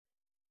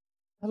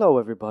Hello,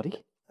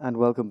 everybody, and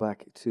welcome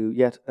back to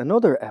yet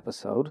another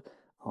episode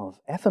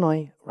of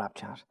F&I Rap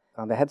Chat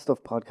on the Head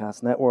Stuff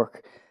Podcast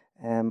Network.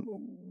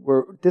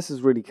 This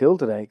is really cool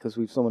today because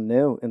we've someone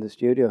new in the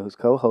studio who's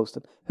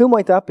co-hosting. Who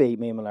might that be,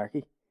 Mia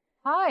Malarkey?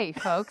 Hi,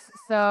 folks.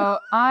 So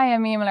I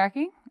am Mia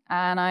Malarkey,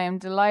 and I am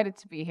delighted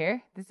to be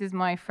here. This is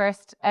my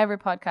first ever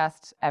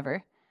podcast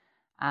ever,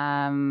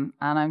 and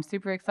I'm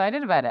super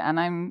excited about it.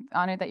 And I'm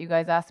honoured that you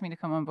guys asked me to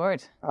come on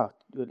board. Oh,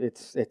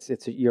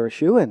 you're a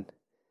shoo-in.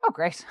 Oh,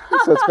 great!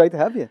 So it's great to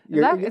have you.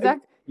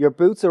 Your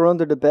boots are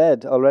under the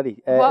bed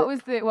already. What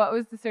was the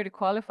sort of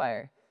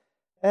qualifier?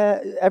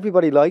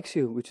 Everybody likes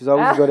you, which is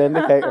always a good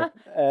indicator.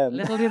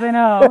 Little do they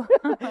know.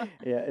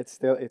 Yeah, it's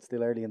still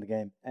early in the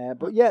game.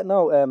 But yeah,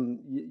 no,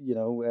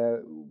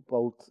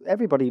 both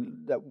everybody.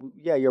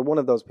 You're one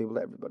of those people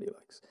that everybody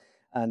likes,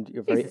 and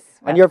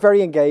you're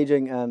very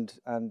engaging, and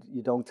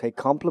you don't take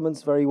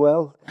compliments very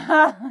well.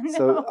 No.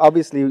 So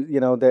obviously,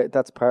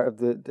 that's part of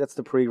that's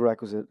the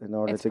prerequisite in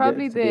order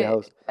to be a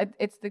host.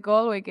 It's the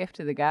Galway gift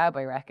to the gab,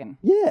 I reckon.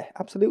 Yeah,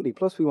 absolutely.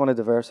 Plus, we want to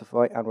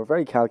diversify, and we're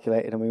very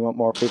calculated, and we want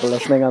more people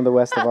listening on the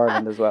west of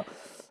Ireland as well.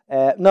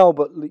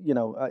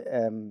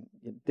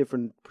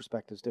 Different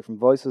perspectives, different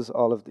voices,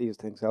 all of these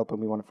things help, and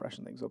we want to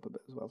freshen things up a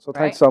bit as well. So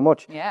thanks so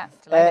much. Yeah,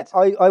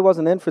 delighted. I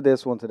wasn't in for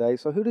this one today,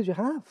 so who did you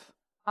have?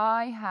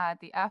 I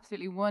had the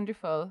absolutely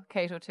wonderful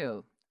Kate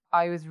O'Toole.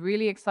 I was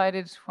really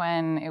excited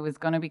when it was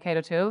going to be Kate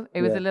O'Toole.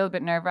 It was a little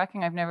bit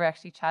nerve-wracking. I've never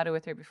actually chatted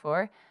with her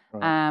before.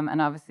 Right. And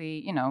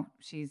obviously,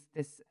 she's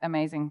this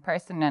amazing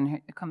person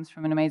and comes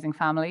from an amazing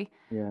family.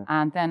 Yeah.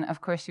 And then, of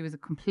course, she was a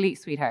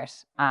complete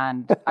sweetheart.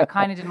 And I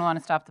kind of didn't want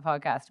to stop the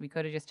podcast. We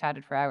could have just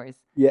chatted for hours.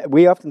 Yeah,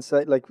 we often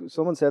say, like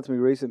someone said to me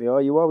recently,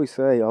 you always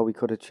say, we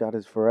could have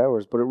chatted for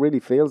hours. But it really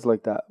feels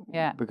like that.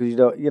 Yeah. Because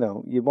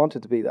you want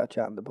it to be that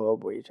chat in the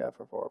pub where you chat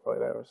for 4 or 5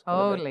 hours.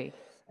 Totally.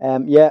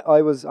 I'm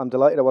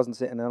delighted I wasn't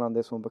sitting in on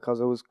this one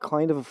because I was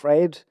kind of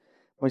afraid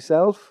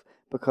myself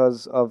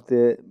because of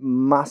the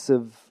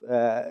massive,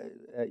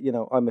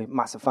 I'm a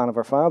massive fan of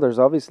her father's,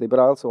 obviously, but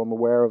also I'm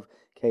aware of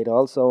Kate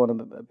also, and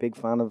I'm a big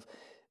fan of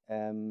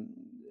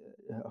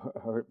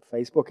her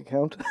Facebook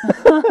account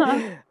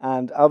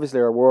and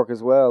obviously her work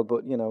as well,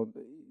 but, and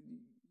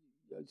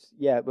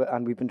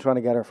we've been trying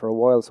to get her for a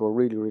while, so we're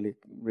really, really,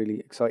 really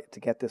excited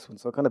to get this one.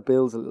 So it kind of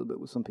builds a little bit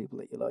with some people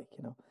that you like,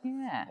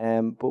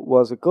 Yeah. But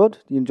was it good?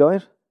 Do you enjoy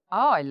it?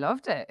 Oh, I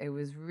loved it. It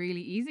was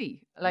really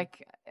easy.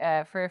 Like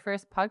for a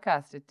first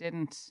podcast, it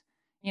didn't,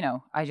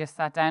 I just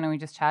sat down and we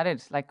just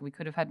chatted. Like we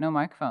could have had no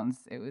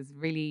microphones. It was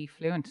really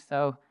fluent.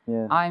 So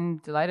yeah. I'm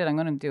delighted. I'm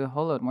going to do a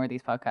whole lot more of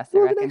these podcasts.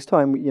 Well, the next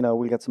time,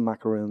 we'll get some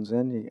macaroons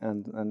in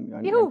and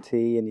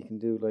tea, and you can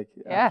do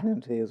afternoon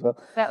tea as well.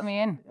 Settle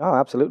me in. Oh,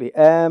 absolutely.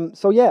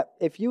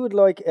 If you would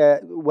like,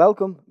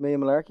 welcome, Mia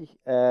Malarkey.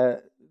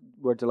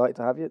 We're delighted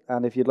to have you.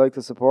 And if you'd like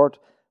to support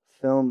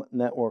Film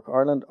Network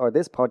Ireland, or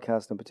this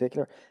podcast in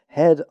particular,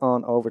 head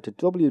on over to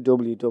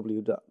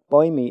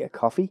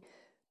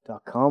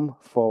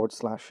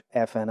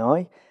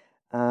www.buymeacoffee.com/FNI.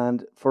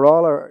 And for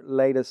all our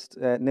latest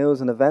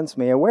news and events,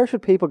 Mia, where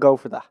should people go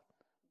for that?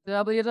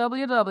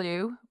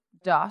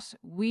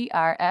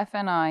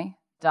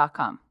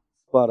 www.wearefni.com.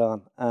 Spot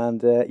on.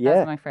 And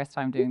That's my first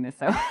time doing this,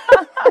 so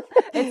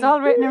it's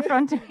all written in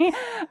front of me,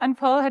 and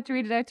Paul had to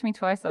read it out to me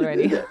twice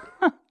already.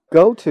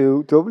 Go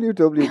to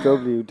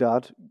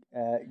www.Google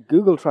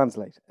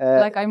Translate.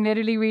 I'm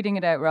literally reading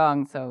it out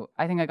wrong, so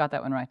I think I got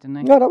that one right, didn't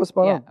I? No, that was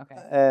spot on.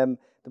 Okay.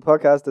 The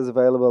podcast is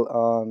available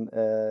on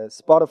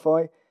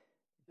Spotify,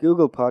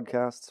 Google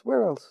Podcasts.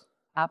 Where else?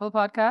 Apple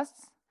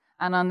Podcasts,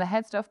 and on the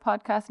Head Stuff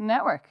Podcast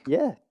Network.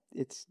 Yeah,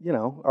 it's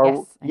nailed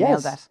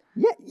that.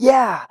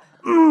 Yeah,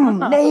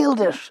 nailed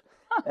it.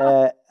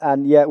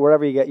 And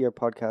wherever you get your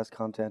podcast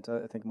content,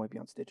 I think it might be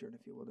on Stitcher and a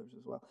few others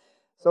as well.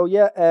 So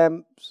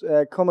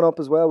coming up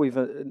as well, we've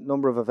a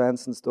number of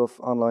events and stuff,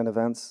 online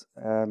events,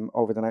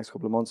 over the next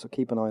couple of months. So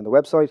keep an eye on the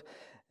website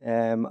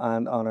and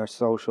on our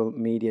social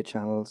media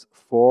channels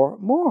for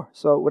more.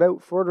 So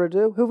without further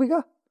ado, who have we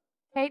got?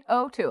 Kate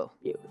O'Toole.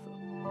 Beautiful.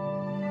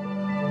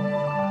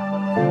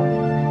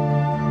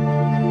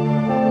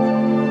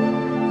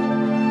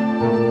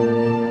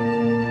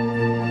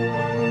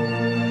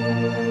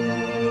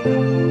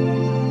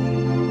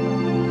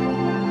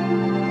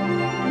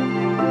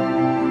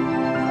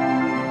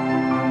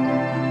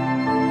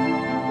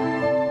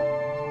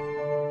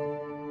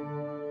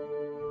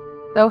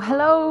 So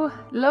hello,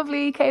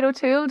 lovely Kate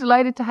O'Toole.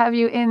 Delighted to have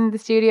you in the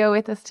studio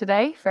with us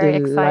today. Very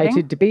exciting.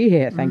 Delighted to be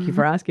here. Thank you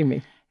for asking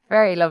me.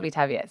 Very lovely to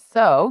have you.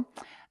 So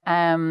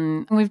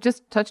we've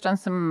just touched on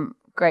some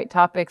great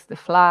topics, the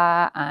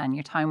FLA and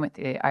your time with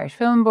the Irish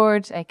Film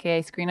Board,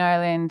 aka Screen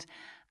Ireland.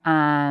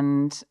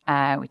 And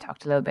we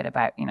talked a little bit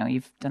about,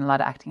 you've done a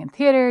lot of acting in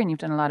theatre and you've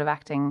done a lot of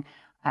acting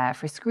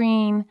for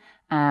screen.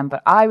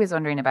 But I was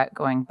wondering about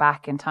going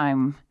back in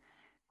time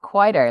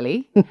quite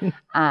early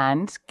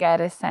and get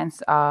a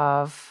sense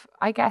of,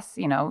 I guess,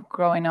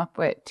 growing up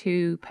with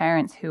two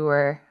parents who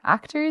were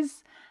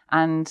actors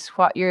and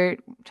what your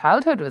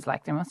childhood was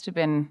like. There must have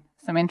been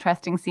some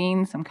interesting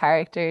scenes, some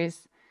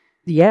characters.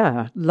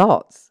 Yeah,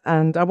 lots.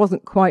 And I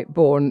wasn't quite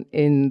born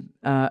in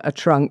a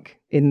trunk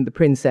in the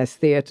Princess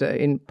Theatre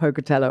in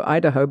Pocatello,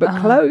 Idaho, but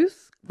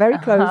close, very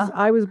close.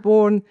 I was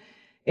born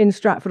in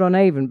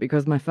Stratford-on-Avon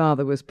because my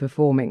father was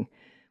performing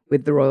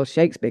with the Royal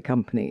Shakespeare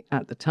Company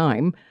at the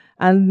time.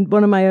 And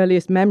one of my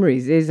earliest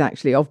memories is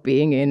actually of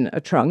being in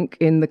a trunk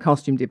in the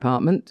costume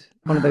department,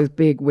 one of those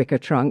big wicker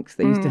trunks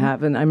they used to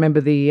have. And I remember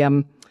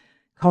the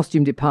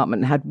costume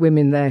department had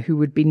women there who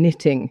would be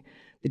knitting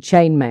the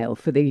chainmail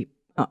for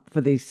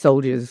the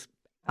soldiers'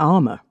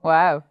 armor.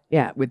 Wow.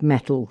 Yeah, with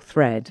metal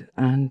thread.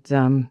 And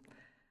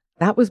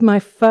that was my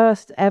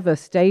first ever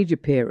stage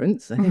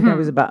appearance. I think I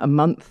was about a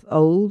month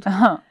old.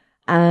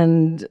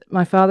 And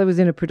my father was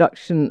in a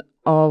production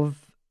of,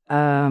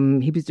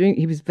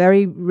 he was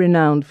very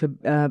renowned for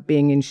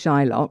being in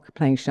Shylock,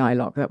 playing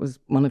Shylock. That was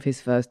one of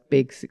his first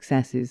big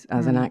successes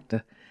as an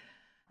actor.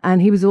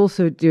 And he was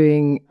also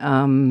doing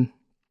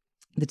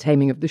The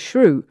Taming of the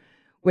Shrew,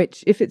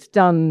 which, if it's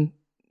done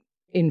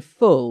in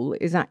full,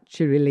 is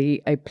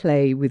actually a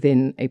play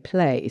within a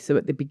play. So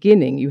at the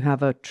beginning, you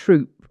have a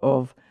troupe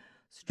of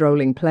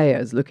strolling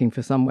players looking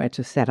for somewhere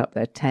to set up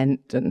their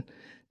tent and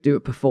do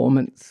a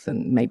performance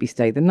and maybe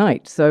stay the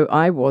night. So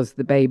I was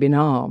the babe in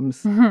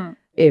arms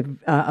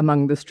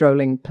among the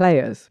strolling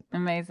players.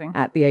 Amazing.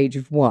 At the age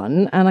of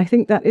 1. And I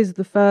think that is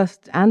the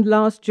first and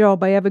last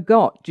job I ever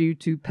got due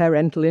to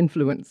parental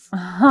influence.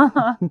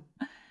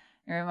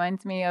 It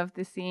reminds me of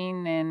the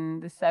scene in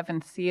The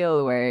Seventh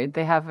Seal where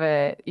they have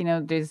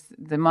there's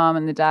the mom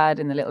and the dad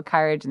in the little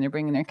carriage and they're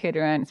bringing their kid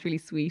around. It's really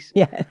sweet.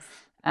 Yes.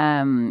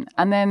 And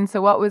then,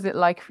 so what was it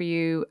like for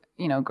you,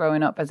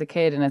 growing up as a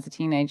kid and as a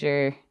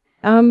teenager?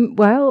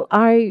 Well,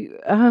 I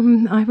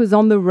was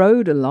on the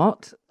road a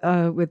lot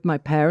with my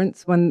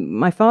parents when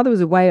my father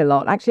was away a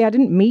lot. Actually, I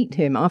didn't meet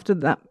him after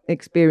that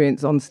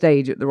experience on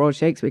stage at the Royal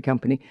Shakespeare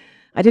Company.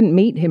 I didn't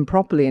meet him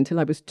properly until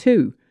I was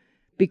 2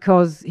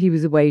 because he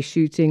was away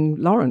shooting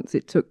Lawrence.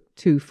 It took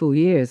 2 full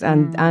years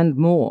and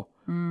more.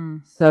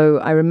 So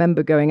I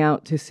remember going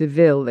out to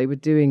Seville. They were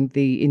doing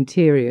the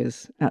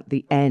interiors at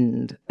the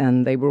end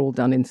and they were all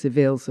done in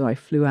Seville. So I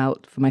flew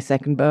out for my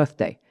 2nd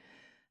birthday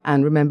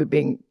and remember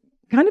being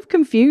kind of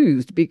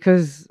confused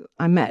because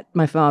I met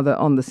my father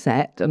on the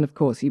set and of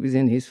course he was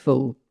in his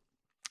full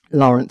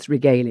Lawrence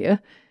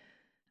regalia.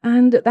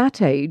 And at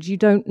that age, you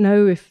don't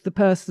know if the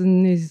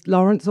person is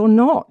Lawrence or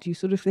not. You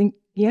sort of think,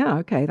 yeah,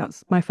 okay,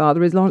 that's my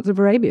father is Lawrence of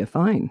Arabia,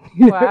 fine.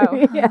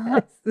 Wow.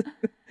 Yes.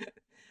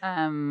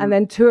 And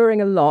then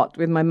touring a lot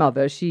with my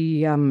mother.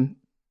 She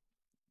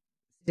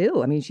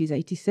she's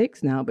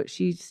 86 now, but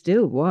she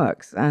still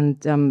works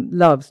and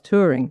loves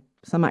touring.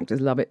 Some actors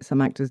love it, some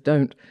actors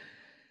don't.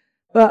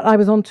 But I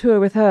was on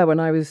tour with her when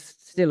I was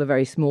still a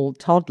very small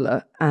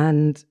toddler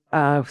and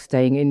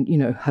staying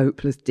in,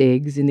 hopeless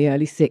digs in the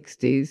early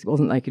 60s. It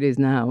wasn't like it is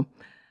now.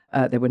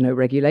 There were no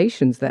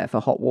regulations there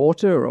for hot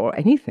water or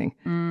anything.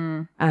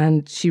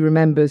 And she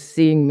remembers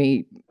seeing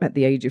me at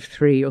the age of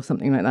 3 or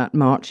something like that,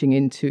 marching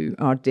into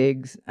our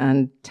digs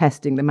and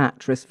testing the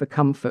mattress for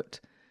comfort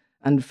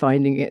and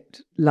finding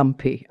it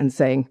lumpy and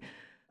saying,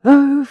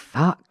 "Oh,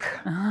 fuck."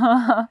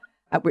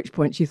 At which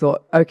point she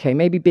thought, okay,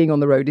 maybe being on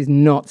the road is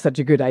not such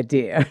a good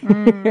idea.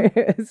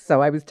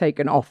 So I was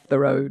taken off the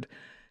road.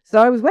 So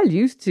I was well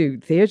used to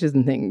theatres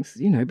and things,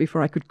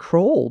 before I could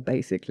crawl,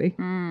 basically.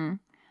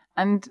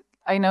 And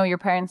I know your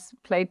parents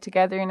played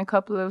together in a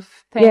couple of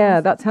things. Yeah,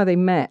 that's how they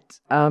met.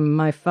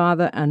 My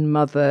father and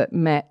mother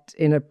met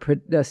in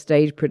a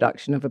stage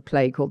production of a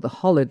play called The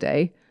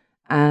Holiday,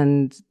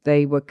 and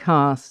they were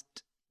cast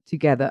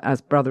together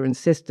as brother and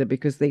sister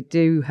because they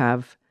do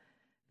have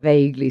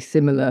vaguely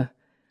similar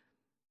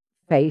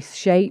face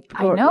shape.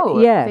 I know.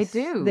 Yes,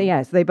 they do.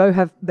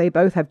 They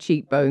both have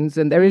cheekbones,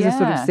 and there is a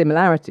sort of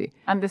similarity.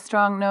 And the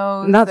strong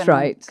nose. That's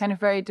right. Kind of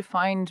very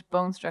defined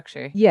bone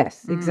structure.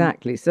 Yes,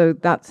 exactly. So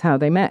that's how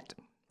they met.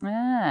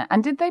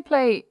 And did they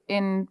play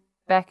in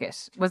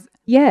Beckett?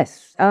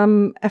 Yes,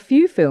 a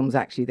few films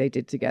actually they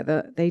did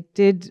together. They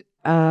did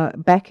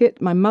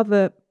Beckett. My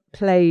mother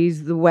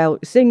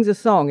sings a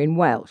song in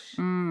Welsh,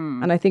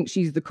 and I think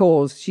she's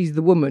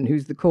the woman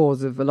who's the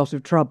cause of a lot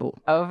of trouble.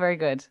 Oh, very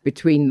good.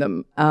 Between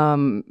them.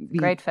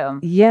 Great film.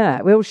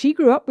 Yeah, well, she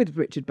grew up with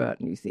Richard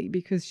Burton, you see,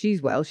 because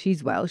she's Welsh,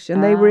 he's Welsh,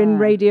 and they were in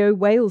Radio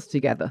Wales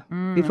together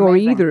before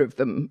amazing. Either of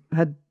them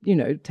had,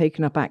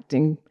 taken up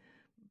acting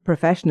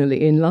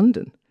professionally in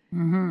London.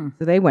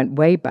 So they went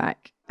way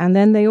back. And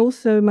then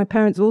my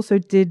parents also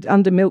did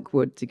Under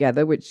Milkwood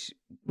together, which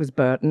was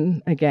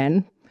Burton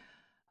again.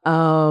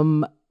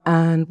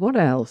 And what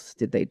else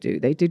did they do?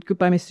 They did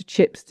Goodbye Mr.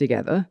 Chips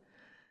together.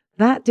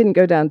 That didn't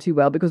go down too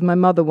well because my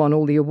mother won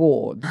all the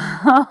awards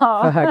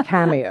for her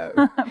cameo.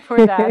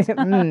 Poor dad.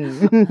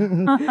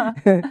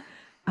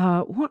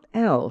 What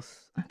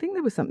else? I think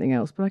there was something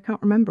else, but I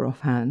can't remember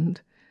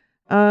offhand.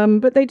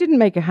 But they didn't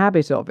make a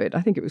habit of it.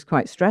 I think it was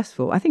quite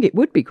stressful. I think it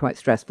would be quite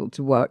stressful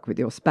to work with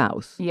your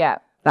spouse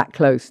that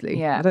closely.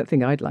 Yeah. I don't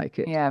think I'd like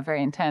it. Yeah,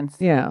 very intense.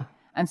 Yeah.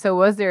 And so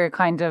was there a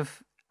kind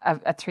of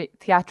a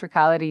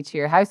theatricality to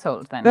your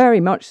household then?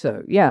 Very much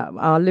so, yeah.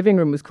 Our living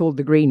room was called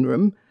the Green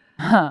Room.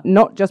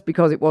 not just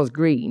because it was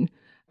green,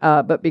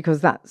 but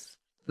because that's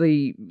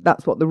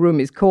what the room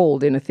is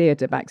called in a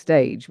theatre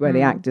backstage, where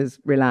the actors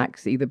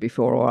relax either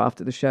before or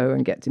after the show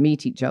and get to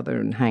meet each other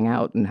and hang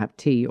out and have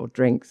tea or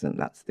drinks, and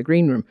that's the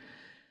green room.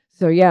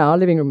 So yeah, our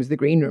living room was the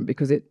green room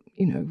because it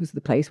was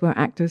the place where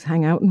actors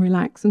hang out and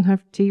relax and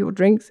have tea or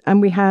drinks.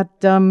 And we had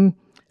a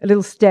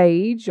little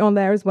stage on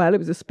there as well. It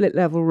was a split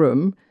level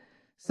room,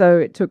 so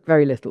it took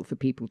very little for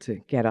people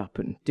to get up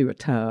and do a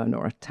turn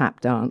or a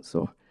tap dance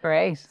or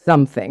Great.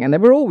 something. And there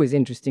were always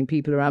interesting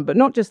people around, but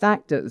not just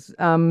actors.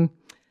 The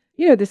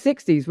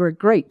 60s were a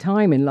great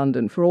time in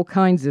London for all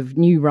kinds of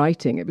new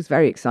writing. It was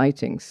very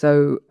exciting.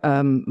 So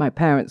my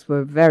parents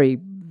were very,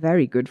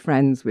 very good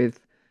friends with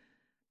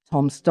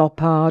Tom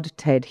Stoppard,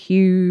 Ted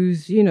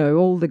Hughes,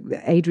 all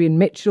the Adrian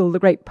Mitchell, the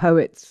great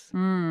poets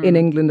in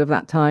England of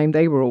that time.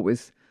 They were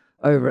always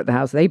over at the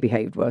house. They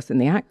behaved worse than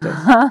the actors.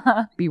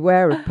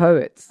 Beware of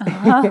poets.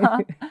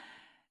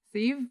 So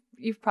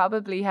you've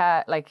probably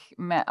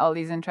met all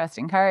these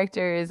interesting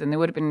characters, and there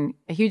would have been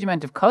a huge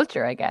amount of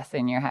culture, I guess,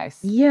 in your house.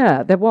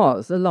 Yeah, there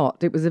was a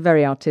lot. It was a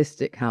very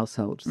artistic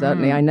household.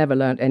 Certainly, I never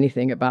learned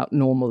anything about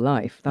normal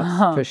life.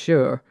 That's for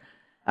sure.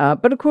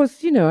 But of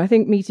course, I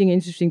think meeting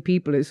interesting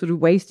people is sort of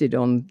wasted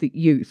on the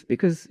youth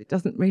because it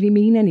doesn't really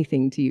mean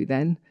anything to you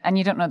then. And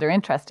you don't know they're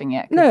interesting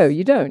yet. No,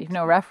 you don't. You've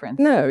no reference.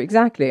 No,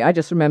 exactly. I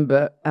just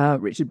remember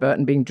Richard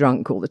Burton being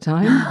drunk all the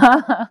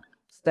time.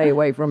 Stay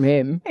away from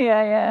him.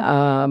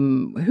 Yeah.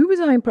 Who was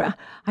I impressed?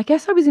 I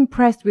guess I was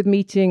impressed with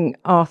meeting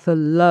Arthur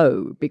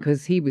Lowe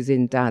because he was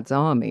in Dad's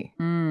Army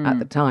at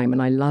the time,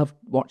 and I loved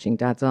watching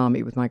Dad's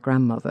Army with my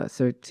grandmother.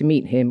 So to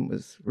meet him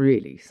was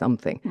really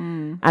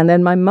something. And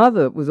then my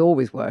mother was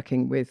always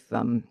working with,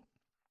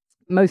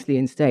 mostly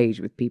in stage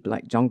with people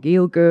like John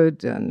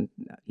Gielgud and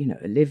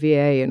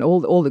Olivier and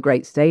all the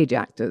great stage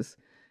actors.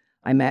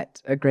 I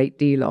met a great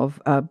deal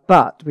of.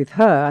 But with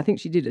her, I think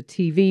she did a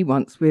TV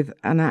once with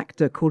an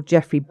actor called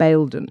Geoffrey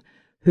Bayldon,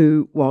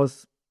 who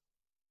was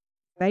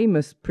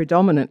famous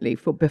predominantly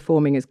for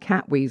performing as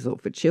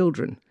Catweasel for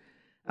children.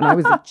 And I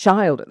was a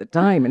child at the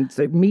time, and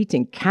so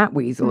meeting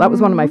Catweasel, that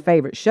was one of my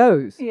favourite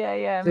shows.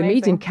 Yeah. So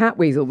meeting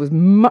Catweasel was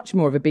much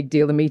more of a big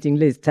deal than meeting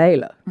Liz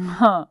Taylor.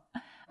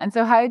 And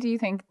so how do you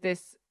think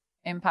this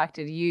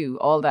impacted you,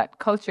 all that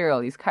culture,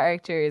 all these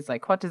characters?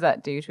 Like, what does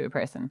that do to a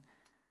person?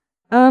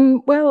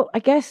 Well, I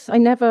guess I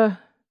don't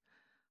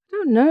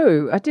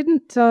know. I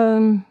didn't,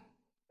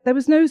 there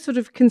was no sort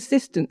of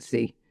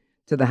consistency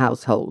to the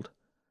household.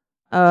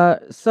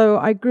 So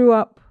I grew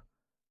up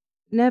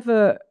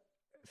never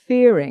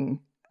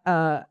fearing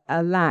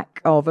a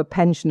lack of a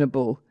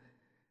pensionable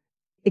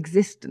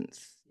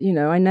existence.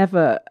 I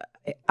never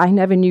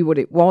knew what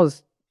it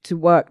was to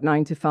work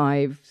 9 to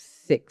 5,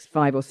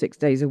 5 or 6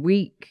 days a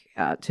week,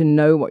 to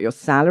know what your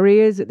salary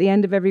is at the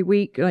end of every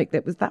week. Like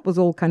that was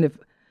all kind of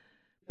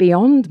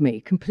beyond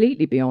me,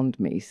 completely beyond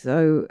me.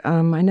 So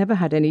I never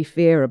had any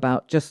fear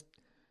about just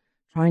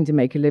trying to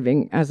make a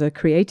living as a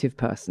creative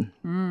person.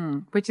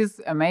 Which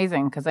is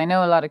amazing, because I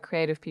know a lot of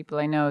creative people.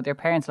 I know their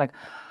parents are like,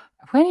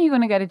 when are you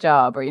going to get a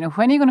job? Or,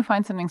 when are you going to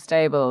find something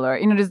stable? Or,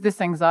 there's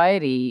this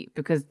anxiety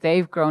because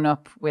they've grown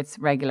up with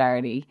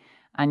regularity.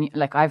 And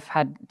like, I've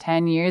had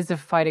 10 years of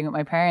fighting with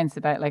my parents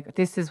about like,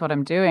 this is what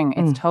I'm doing.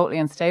 It's totally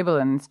unstable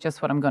and it's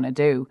just what I'm going to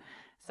do.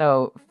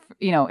 So,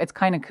 it's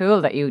kind of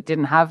cool that you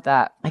didn't have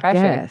that pressure.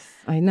 Yes,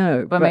 I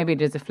know. But maybe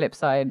there's a flip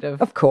side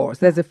of... Of course,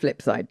 there's a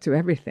flip side to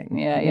everything.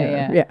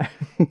 Yeah.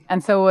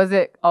 And so was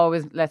it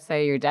always, let's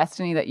say, your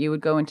destiny that you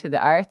would go into the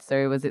arts,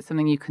 or was it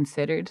something you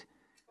considered?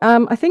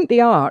 I think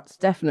the arts,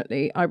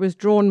 definitely. I was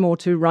drawn more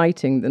to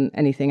writing than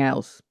anything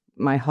else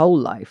my whole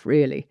life,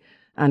 really,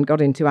 and got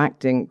into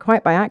acting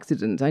quite by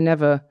accident. I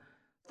never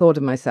thought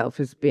of myself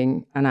as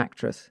being an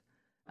actress.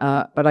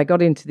 But I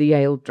got into the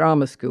Yale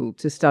Drama School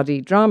to study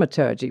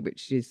dramaturgy,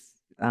 which is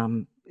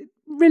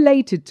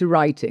related to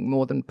writing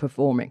more than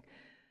performing.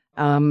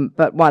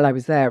 But while I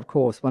was there, of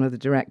course, one of the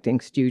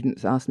directing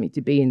students asked me to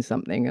be in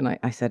something, and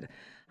I said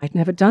I'd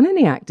never done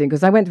any acting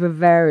because I went to a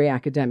very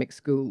academic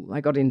school.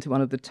 I got into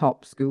one of the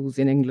top schools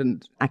in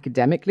England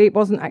academically. It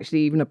wasn't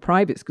actually even a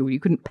private school. You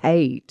couldn't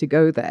pay to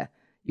go there.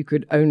 You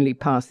could only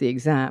pass the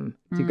exam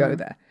to go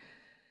there.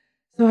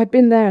 So I'd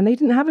been there and they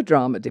didn't have a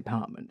drama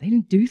department. They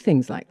didn't do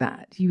things like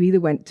that. You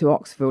either went to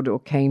Oxford or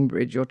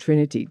Cambridge or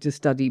Trinity to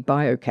study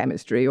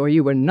biochemistry, or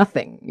you were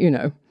nothing,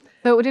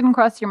 So it didn't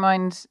cross your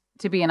mind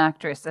to be an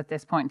actress at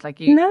this point?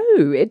 No,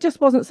 it just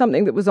wasn't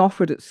something that was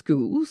offered at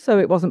school, so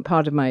it wasn't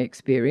part of my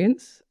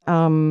experience.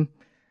 No,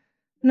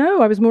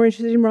 I was more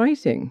interested in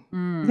writing.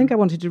 I think I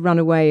wanted to run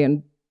away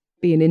and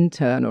be an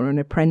intern or an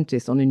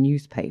apprentice on a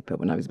newspaper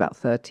when I was about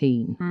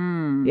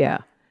 13. Yeah.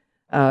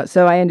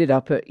 So I ended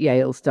up at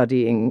Yale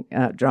studying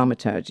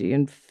dramaturgy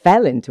and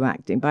fell into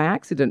acting by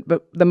accident.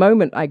 But the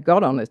moment I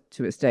got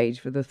to a stage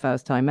for the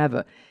first time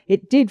ever,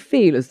 it did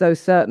feel as though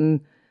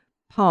certain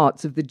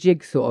parts of the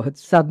jigsaw had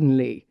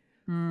suddenly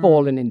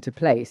fallen into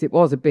place. It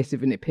was a bit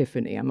of an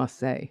epiphany, I must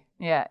say.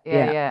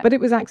 Yeah. But it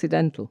was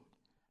accidental.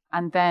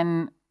 And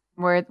then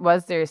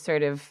was there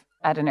sort of,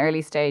 at an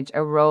early stage,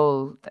 a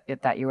role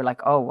that you were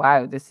like, oh,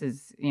 wow, this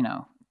is,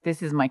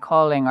 this is my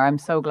calling, or I'm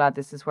so glad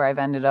this is where I've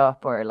ended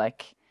up, or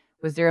like,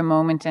 was there a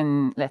moment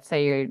in, let's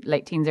say, your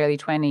late teens, early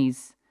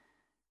 20s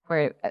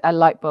where a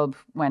light bulb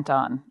went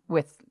on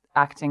with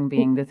acting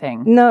being the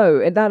thing?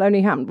 No, that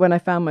only happened when I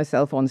found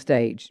myself on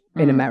stage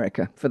in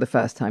America for the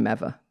first time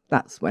ever.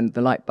 That's when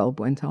the light bulb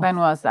went off. When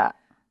was that?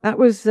 That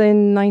was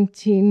in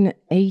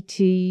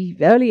 1980,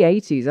 early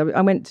 80s. I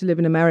went to live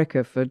in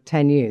America for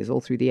 10 years, all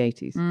through the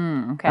 80s.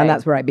 Okay. And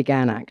that's where I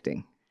began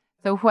acting.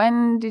 So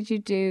when did you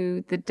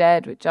do The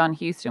Dead with John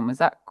Huston? Was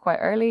that quite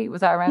early?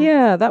 Was that around?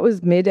 Yeah, that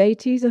was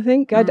mid-80s, I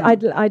think.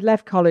 I'd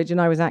left college and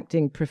I was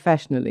acting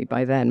professionally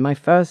by then. My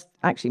first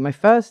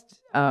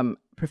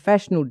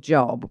professional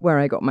job, where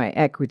I got my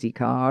equity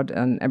card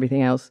and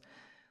everything else,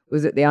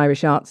 was at the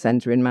Irish Arts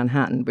Centre in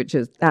Manhattan, which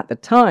at the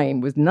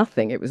time was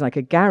nothing. It was like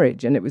a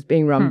garage, and it was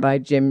being run by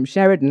Jim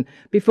Sheridan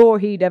before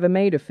he'd ever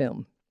made a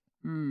film.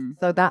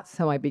 So that's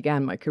how I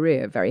began my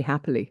career, very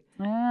happily,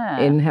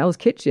 in Hell's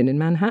Kitchen in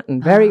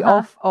Manhattan. Very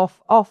off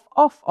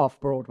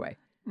Broadway.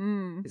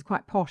 It's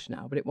quite posh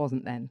now, but it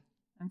wasn't then.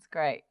 That's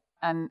great.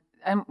 And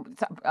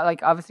so,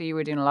 like, obviously you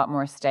were doing a lot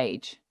more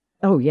stage.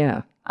 Oh,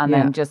 yeah. And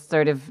then just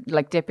sort of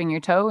like dipping your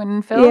toe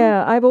in film?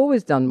 Yeah, I've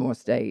always done more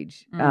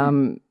stage.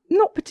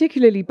 Not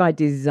particularly by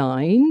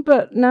design,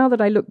 but now that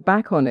I look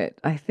back on it,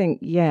 I think,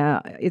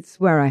 it's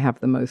where I have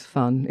the most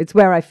fun. It's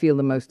where I feel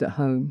the most at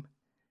home.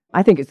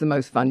 I think it's the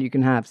most fun you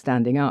can have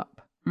standing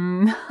up.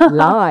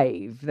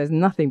 Live. There's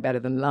nothing better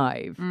than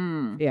live.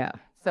 Yeah.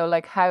 So,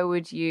 like, how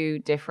would you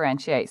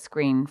differentiate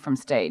screen from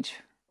stage?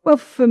 Well,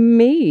 for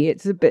me,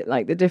 it's a bit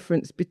like the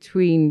difference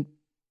between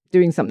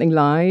doing something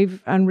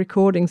live and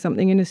recording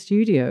something in a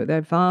studio.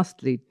 They're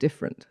vastly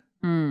different.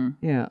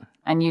 Yeah.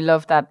 And you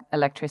love that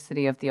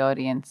electricity of the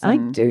audience. I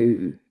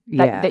do.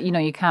 Yeah. That,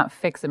 you can't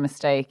fix a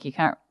mistake. You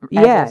can't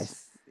edit.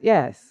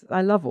 Yes.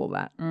 I love all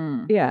that.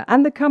 Yeah.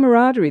 And the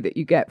camaraderie that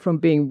you get from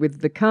being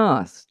with the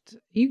cast.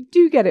 You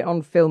do get it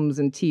on films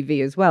and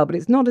TV as well, but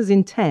it's not as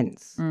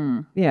intense.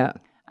 Yeah.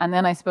 And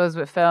then I suppose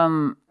with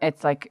film,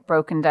 it's like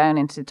broken down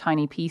into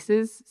tiny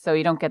pieces, so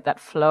you don't get that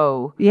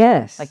flow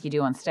like you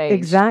do on stage.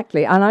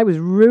 Exactly. And I was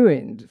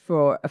ruined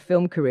for a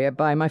film career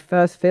by my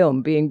first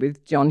film being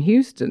with John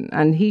Huston,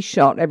 and he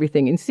shot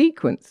everything in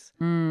sequence.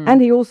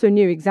 And he also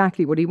knew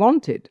exactly what he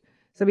wanted.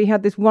 So he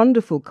had this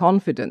wonderful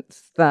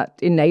confidence that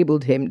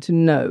enabled him to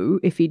know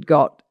if he'd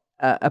got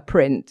a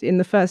print in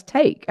the first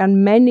take.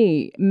 And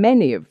many,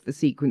 many of the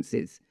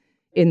sequences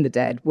in The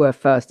Dead were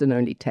first and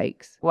only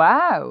takes.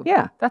 Wow.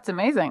 Yeah. That's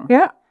amazing.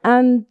 Yeah.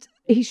 And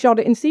he shot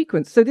it in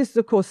sequence. So this,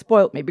 of course,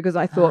 spoilt me because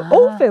I thought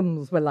all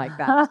films were like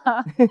that.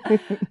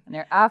 And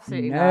they're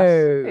absolutely not.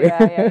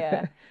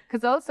 Yeah.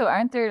 Because also,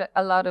 aren't there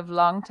a lot of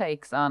long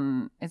takes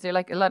on, is there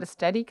like a lot of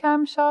steady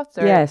cam shots?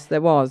 Or Yes,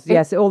 there was.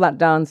 Yes, all that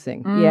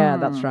dancing. Yeah,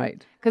 that's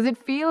right. Because it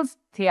feels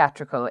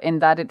theatrical in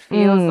that it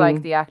feels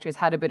like the actors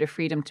had a bit of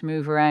freedom to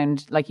move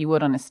around like you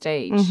would on a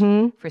stage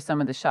for some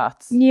of the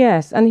shots.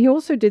 Yes, and he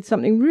also did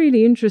something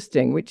really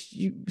interesting, which,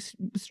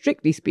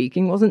 strictly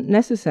speaking, wasn't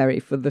necessary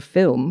for the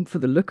film, for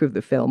the look of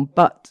the film,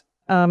 but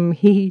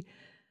he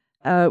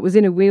was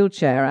in a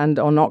wheelchair and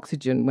on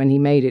oxygen when he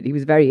made it. He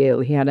was very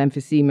ill. He had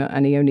emphysema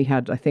and he only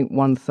had, I think,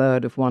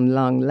 1/3 of one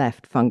lung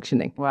left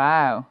functioning.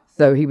 Wow.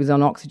 So he was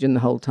on oxygen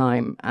the whole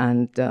time,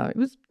 and it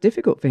was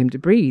difficult for him to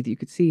breathe. You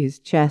could see his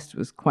chest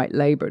was quite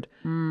laboured.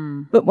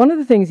 But one of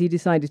the things he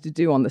decided to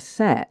do on the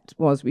set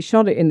was we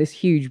shot it in this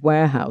huge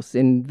warehouse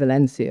in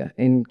Valencia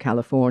in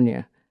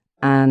California,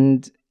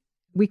 and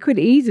we could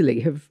easily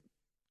have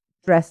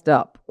dressed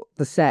up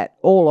the set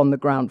all on the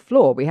ground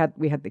floor. We had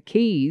the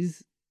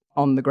keys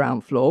on the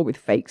ground floor with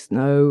fake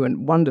snow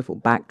and wonderful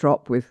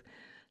backdrop with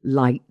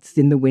lights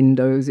in the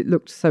windows. It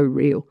looked so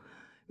real.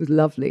 It was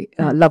lovely.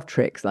 Love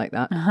tricks like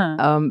that.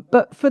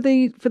 But for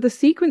the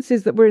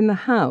sequences that were in the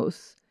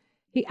house,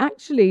 he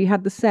actually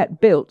had the set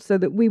built so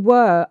that we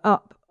were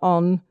up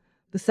on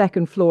the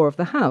second floor of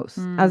the house,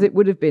 as it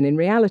would have been in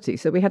reality.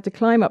 So we had to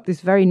climb up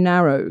this very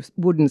narrow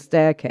wooden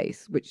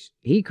staircase, which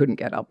he couldn't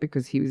get up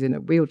because he was in a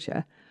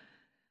wheelchair.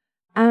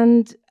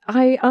 And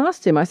I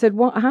asked him, I said,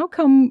 how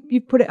come you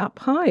put it up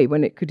high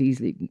when it could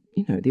easily,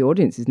 the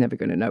audience is never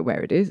going to know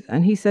where it is?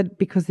 And he said,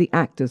 because the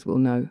actors will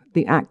know.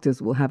 The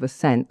actors will have a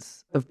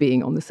sense of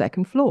being on the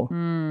second floor,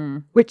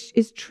 which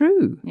is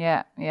true.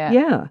 Yeah.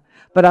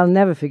 But I'll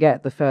never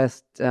forget the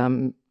first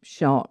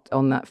shot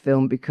on that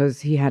film because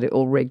he had it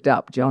all rigged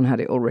up. John had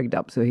it all rigged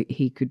up so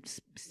he could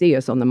see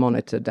us on the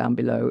monitor down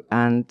below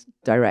and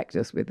direct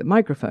us with the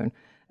microphone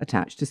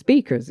attached to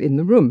speakers in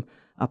the room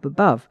up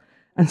above.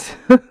 And so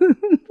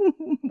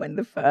when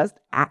the first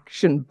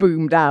action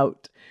boomed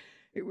out,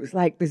 it was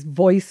like this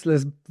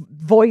voiceless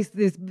voice,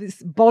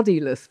 this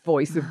bodiless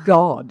voice of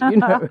God,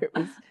 It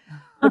was.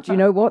 But you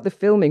know what? The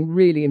filming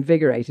really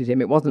invigorated him.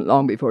 It wasn't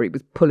long before he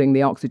was pulling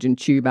the oxygen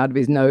tube out of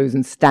his nose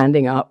and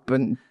standing up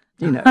and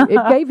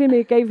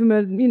It gave him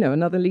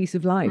another lease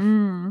of life.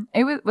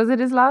 Was it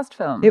his last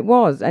film? It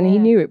was, and he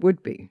knew it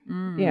would be.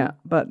 Yeah,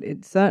 but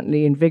it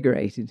certainly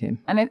invigorated him.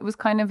 And it was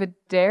kind of a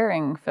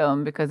daring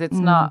film because it's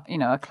not,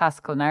 a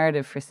classical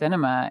narrative for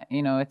cinema.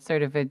 It's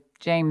sort of a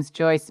James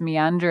Joyce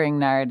meandering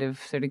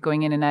narrative, sort of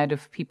going in and out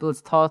of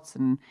people's thoughts,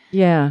 and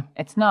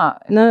it's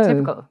not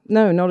typical.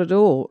 No, not at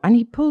all. And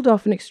he pulled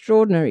off an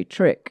extraordinary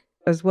trick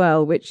as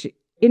well, which,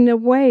 in a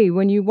way,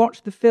 when you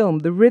watch the film,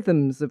 the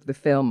rhythms of the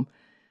film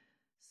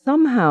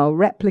somehow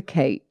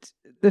replicate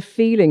the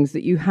feelings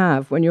that you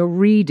have when you're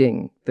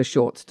reading the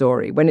short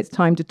story, when it's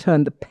time to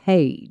turn the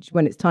page,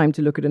 when it's time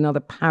to look at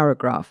another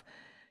paragraph.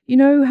 You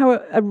know how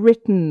a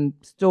written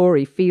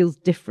story feels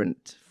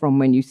different from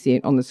when you see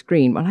it on the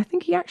screen? Well, I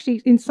think he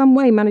actually, in some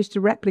way, managed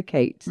to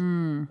replicate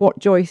what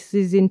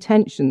Joyce's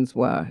intentions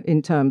were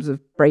in terms of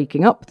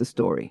breaking up the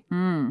story.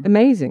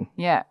 Amazing.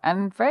 Yeah,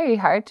 and very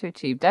hard to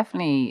achieve.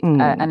 Definitely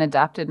an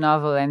adapted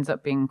novel ends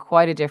up being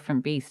quite a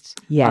different beast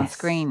on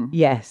screen.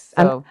 Yes.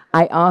 So. And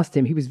I asked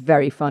him, he was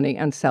very funny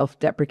and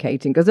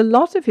self-deprecating, because a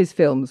lot of his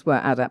films were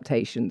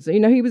adaptations.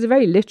 He was a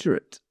very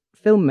literate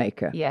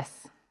filmmaker.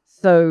 Yes.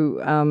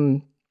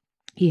 So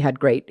he had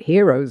great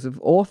heroes of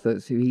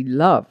authors who he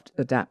loved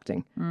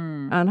adapting.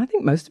 And I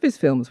think most of his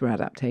films were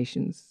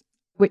adaptations,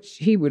 which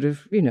he would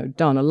have,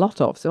 done a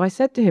lot of. So I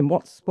said to him,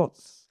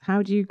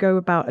 how do you go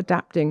about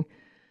adapting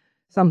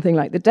something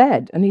like The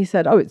Dead? And he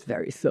said, it's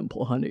very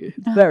simple, honey.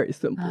 It's very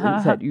simple.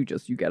 He said, you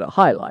get a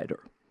highlighter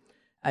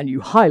and you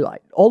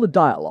highlight all the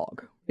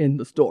dialogue in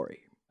the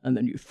story, and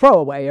then you throw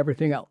away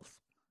everything else.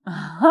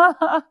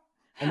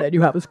 And then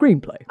you have a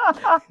screenplay.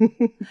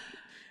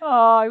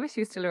 Oh, I wish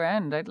he was still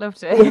around. I'd love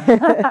to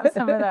have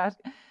some of that.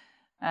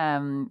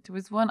 There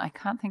was one, I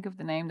can't think of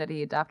the name, that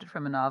he adapted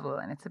from a novel,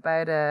 and it's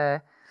about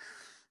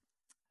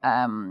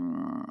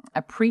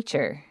a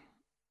preacher,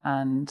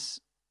 and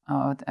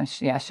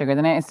Sugar.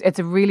 The name. It's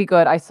a really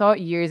good. I saw it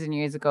years and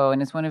years ago,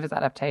 and it's one of his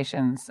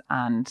adaptations,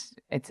 and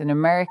it's an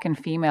American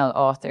female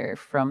author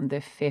from the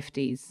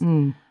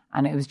 50s.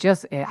 And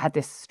it had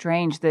this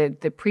strange,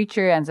 the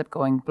preacher ends up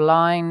going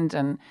blind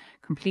and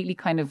completely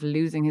kind of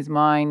losing his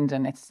mind.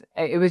 And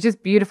it was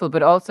just beautiful.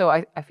 But also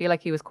I feel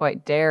like he was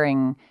quite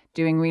daring,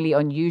 doing really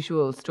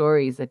unusual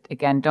stories that,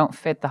 again, don't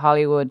fit the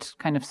Hollywood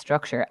kind of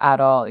structure at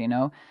all,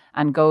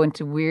 and go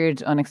into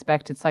weird,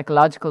 unexpected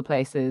psychological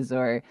places,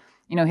 or,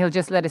 he'll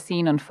just let a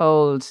scene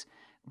unfold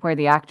where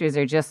the actors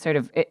are just sort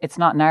of, it's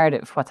not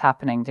narrative what's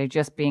happening. They're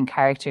just being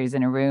characters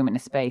in a room, in a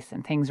space,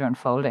 and things are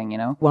unfolding,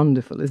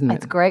 Wonderful, isn't it?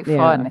 It's great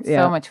fun. It's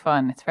so much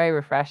fun. It's very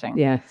refreshing.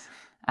 Yes.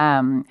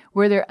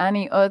 Were there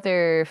any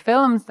other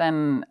films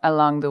then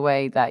along the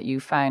way that you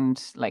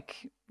found,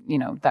 like,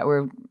 that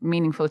were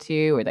meaningful to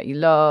you, or that you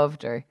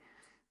loved, or?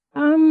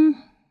 No,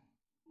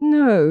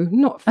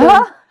 not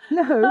film.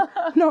 No,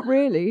 not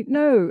really.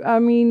 No, I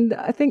mean,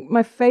 I think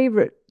my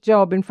favorite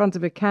job in front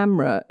of a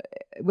camera,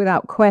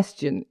 without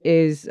question,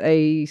 is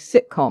a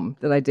sitcom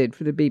that I did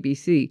for the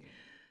BBC.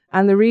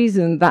 And the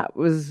reason that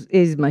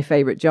is my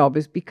favorite job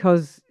is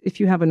because if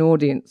you have an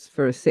audience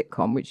for a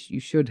sitcom, which you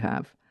should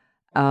have,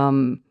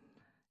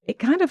 it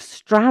kind of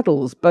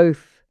straddles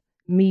both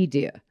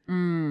media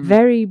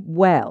very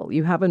well.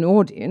 You have an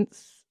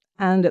audience,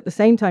 and at the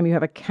same time you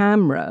have a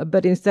camera,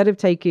 but instead of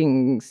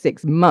taking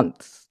 6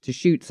 months to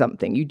shoot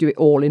something, you do it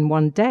all in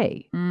one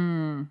day.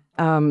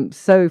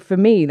 So for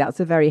me,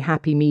 that's a very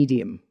happy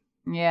medium.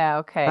 Yeah,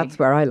 okay. That's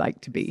where I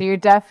like to be. So you're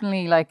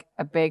definitely like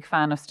a big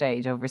fan of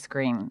stage over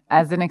screen.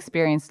 As an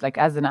experience, like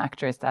as an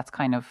actress, that's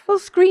kind of... Well,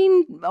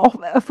 screen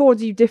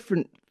affords you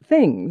different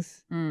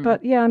things.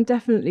 But yeah, I'm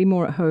definitely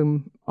more at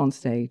home on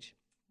stage.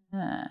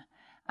 Yeah.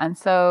 And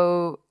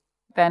so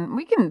then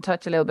we can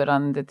touch a little bit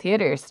on the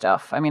theatre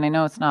stuff. I mean, I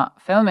know it's not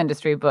film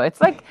industry, but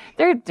it's like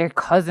they're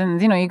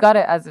cousins. You got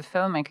to, as a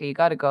filmmaker, you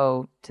got to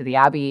go to the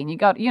Abbey, and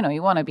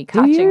you want to be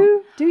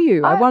catching... Do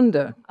you? I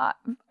wonder.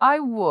 I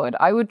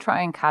would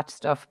try and catch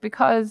stuff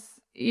because,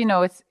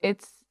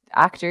 it's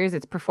actors,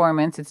 it's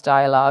performance, it's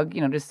dialogue.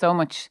 There's so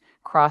much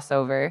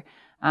crossover.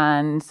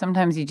 And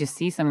sometimes you just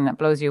see something that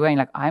blows you away and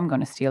you're like, I'm going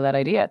to steal that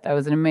idea. That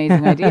was an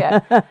amazing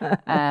idea.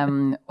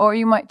 Or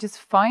you might just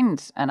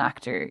find an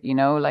actor,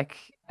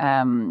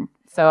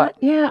 So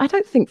yeah, I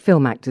don't think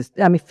film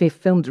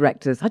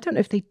directors, I don't know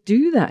if they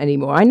do that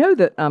anymore. I know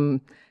that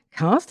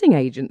casting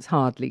agents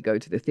hardly go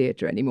to the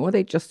theatre anymore.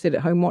 They just sit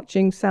at home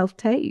watching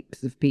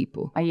self-tapes of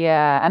people.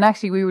 Yeah, and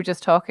actually we were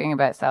just talking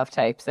about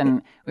self-tapes,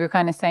 and we were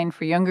kind of saying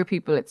for younger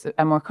people it's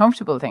a more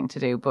comfortable thing to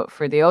do, but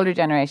for the older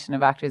generation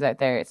of actors out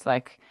there, it's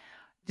like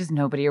there's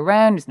nobody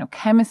around, there's no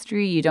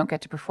chemistry, you don't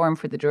get to perform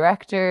for the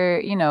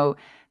director,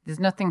 there's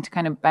nothing to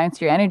kind of bounce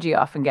your energy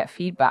off and get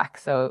feedback.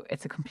 So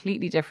it's a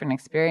completely different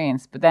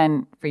experience. But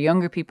then for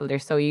younger people, they're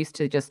so used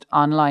to just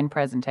online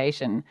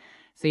presentation.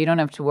 So you don't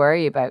have to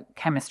worry about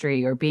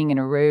chemistry or being in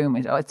a room.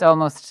 It's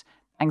almost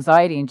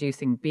anxiety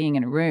inducing being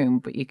in a room,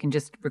 but you can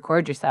just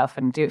record yourself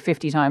and do it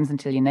 50 times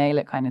until you nail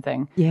it, kind of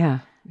thing. Yeah.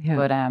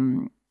 But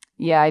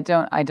I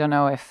don't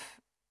know if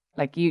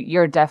Like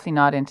you're definitely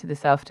not into the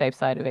self-tape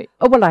side of it.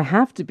 Oh, well, I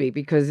have to be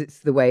because it's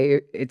the way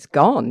it's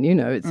gone,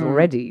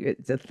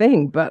 it's a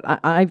thing. But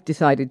I've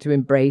decided to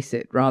embrace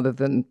it rather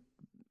than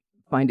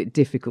find it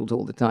difficult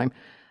all the time.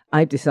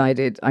 I've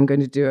decided I'm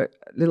going to do a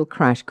little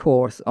crash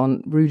course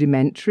on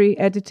rudimentary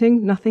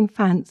editing, nothing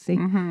fancy,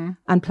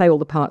 and play all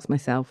the parts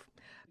myself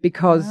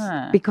because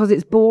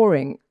it's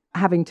boring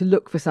having to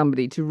look for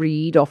somebody to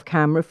read off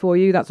camera for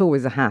you. That's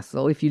always a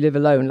hassle if you live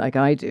alone like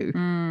I do.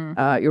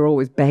 You're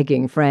always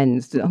begging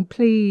friends to, oh,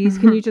 please,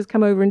 can you just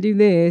come over and do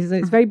this? And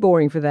it's very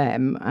boring for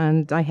them,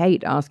 and I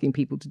hate asking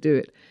people to do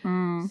it.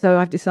 So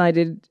I've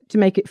decided to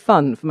make it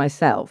fun for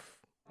myself.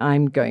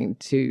 I'm going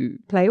to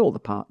play all the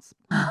parts.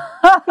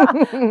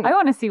 I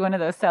want to see one of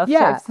those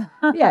self-tapes.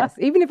 Yes,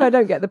 even if I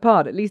don't get the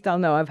part, at least I'll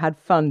know I've had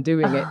fun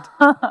doing it.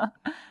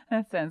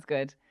 That sounds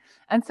good.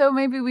 And so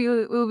maybe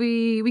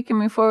we can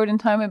move forward in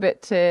time a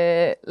bit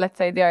to, let's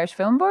say, the Irish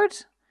Film Board.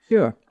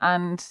 Sure.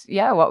 And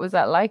what was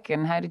that like,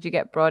 and how did you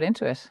get brought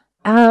into it?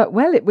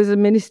 Well, it was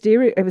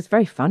it was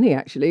very funny,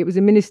 actually. It was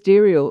a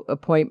ministerial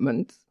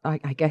appointment.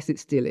 I guess it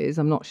still is,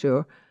 I'm not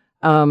sure.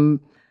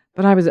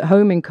 But I was at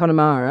home in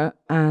Connemara,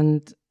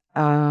 and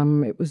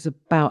it was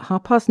about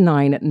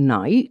 9:30 at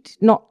night,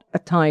 not a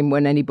time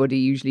when anybody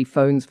usually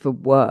phones for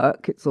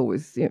work. It's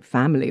always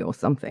family or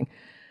something.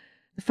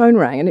 The phone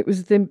rang, and it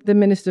was the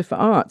Minister for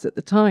Arts at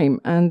the time.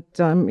 And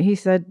he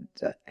said,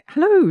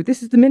 hello,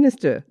 this is the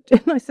Minister.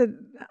 And I said,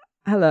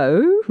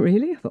 hello,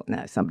 really? I thought,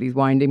 no, somebody's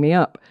winding me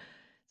up.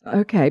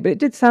 Okay, but it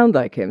did sound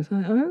like him.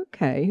 So,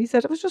 okay. He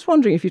said, I was just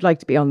wondering if you'd like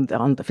to be on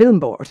the film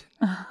board.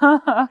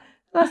 I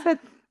said,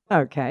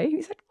 okay.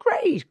 He said,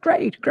 great.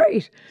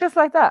 Just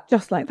like that?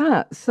 Just like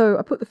that. So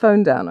I put the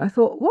phone down. I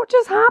thought, what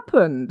just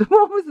happened?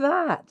 What was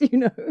that?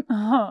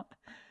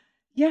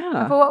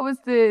 Yeah. But what was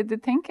the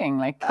thinking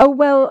like? Oh,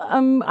 well,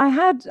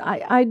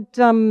 I'd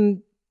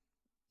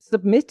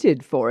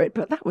submitted for it,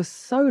 but that was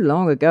so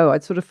long ago.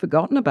 I'd sort of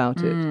forgotten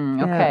about it.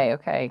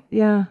 Okay.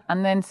 Yeah.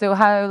 And then, so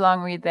how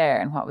long were you there,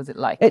 and what was it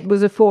like? It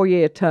was a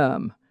 4-year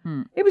term.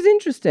 It was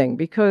interesting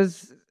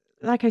because,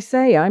 like I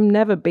say, I'm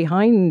never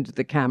behind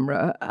the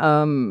camera.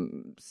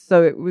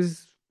 So it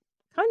was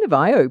kind of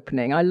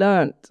eye-opening. I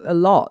learnt a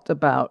lot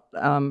about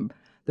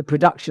the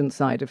production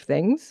side of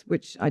things,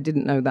 which I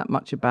didn't know that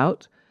much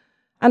about.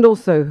 And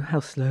also how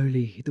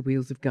slowly the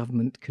wheels of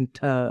government can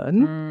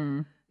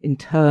turn.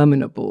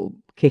 Interminable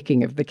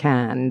kicking of the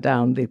can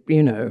down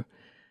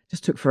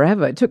just took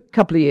forever. It took a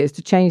couple of years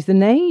to change the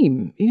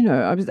name.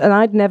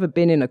 I'd never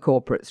been in a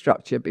corporate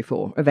structure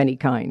before of any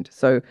kind.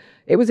 So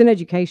it was an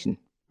education.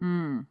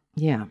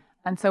 Yeah.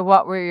 And so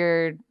what were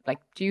your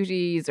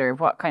duties, or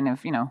what kind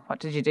of, what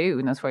did you do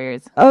in those 4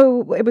 years?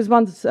 Oh, it was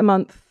once a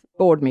month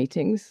board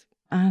meetings,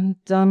 and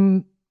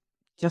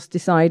just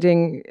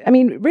deciding,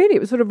 really it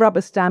was sort of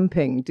rubber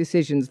stamping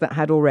decisions that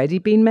had already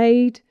been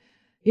made.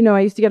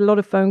 I used to get a lot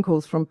of phone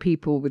calls from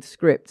people with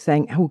scripts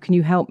saying, oh, can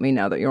you help me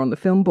now that you're on the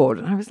film board?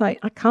 And I was like,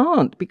 I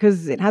can't,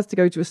 because it has to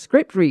go to a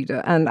script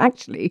reader. And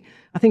actually,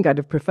 I think I'd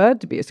have preferred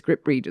to be a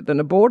script reader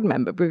than a board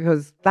member,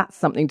 because that's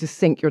something to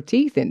sink your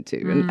teeth into.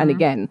 And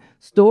again,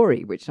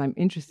 story, which I'm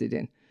interested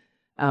in.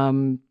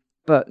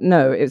 But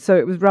no, so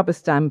it was rubber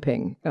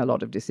stamping a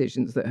lot of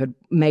decisions that had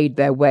made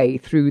their way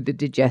through the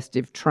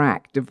digestive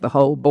tract of the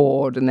whole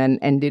board and then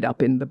ended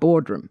up in the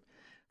boardroom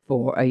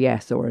for a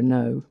yes or a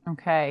no.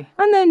 Okay.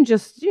 And then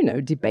just,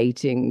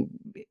 debating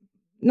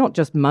not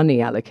just money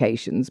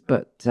allocations,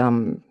 but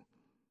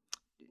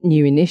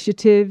new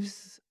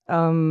initiatives.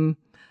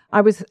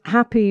 I was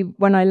happy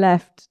when I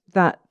left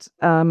that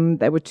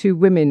there were 2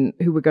 women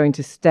who were going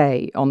to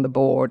stay on the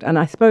board. And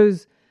I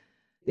suppose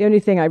the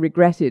only thing I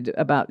regretted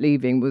about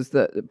leaving was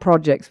that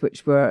projects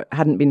which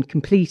hadn't been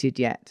completed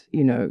yet.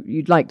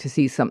 You'd like to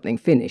see something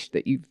finished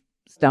that you've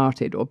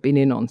started or been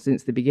in on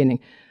since the beginning.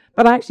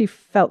 But I actually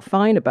felt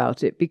fine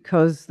about it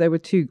because there were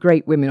 2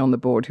 great women on the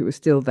board who were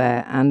still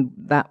there. And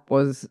that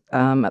was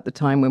at the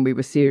time when we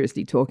were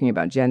seriously talking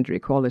about gender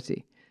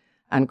equality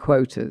and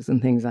quotas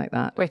and things like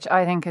that. Which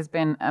I think has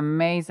been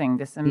amazing,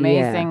 this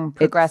amazing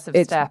progressive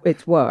step.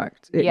 It's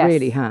worked. It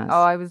really has.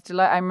 Oh, I was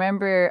delighted. I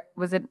remember,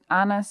 was it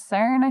Anna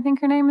Cern, I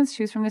think her name is?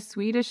 She was from the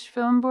Swedish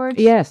Film Board.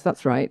 Yes,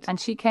 that's right. And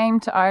she came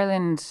to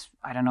Ireland,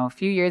 I don't know, a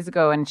few years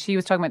ago, and she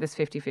was talking about this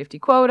 50-50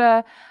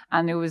 quota,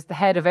 and it was the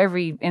head of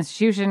every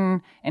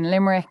institution in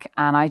Limerick,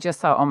 and I just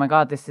thought, oh my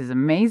God, this is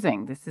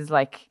amazing. This is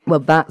like...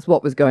 Well, that's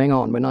what was going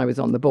on when I was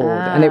on the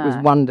board, and it was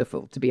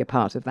wonderful to be a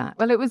part of that.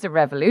 Well, it was a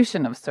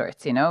revolution of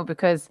sorts,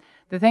 because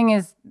the thing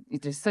is,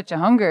 there's such a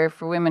hunger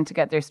for women to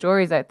get their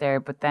stories out there,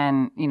 but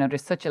then,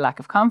 there's such a lack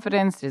of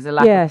confidence, there's a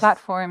lack of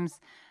platforms,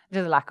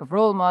 there's a lack of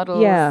role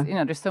models. Yeah.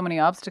 There's so many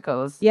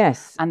obstacles.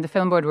 Yes. And the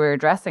Film Board were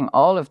addressing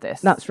all of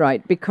this. That's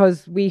right,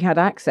 because we had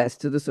access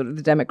to the sort of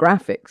the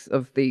demographics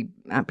of the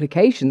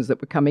applications that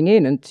were coming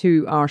in. And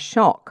to our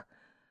shock,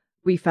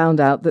 we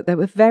found out that there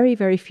were very,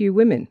 very few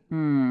women.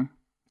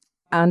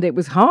 And it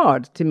was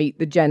hard to meet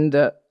the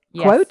gender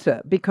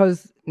quota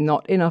because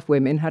not enough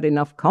women had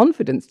enough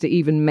confidence to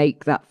even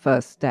make that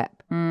first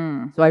step.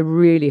 So I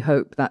really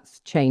hope that's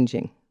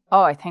changing.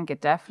 Oh, I think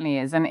it definitely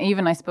is. And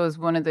even, I suppose,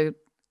 one of the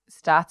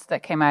stats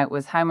that came out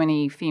was how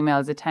many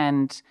females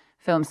attend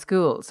film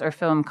schools or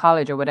film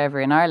college or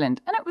whatever in Ireland,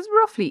 and it was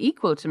roughly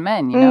equal to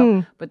men, you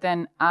know. But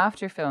then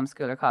after film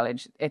school or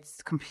college,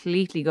 it's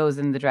completely goes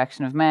in the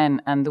direction of men,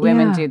 and the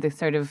women do the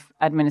sort of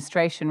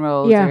administration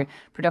roles or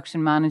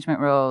production management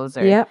roles.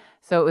 Or,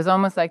 so it was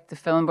almost like the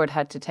film board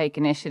had to take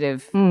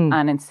initiative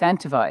and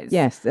incentivize.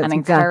 Yes, and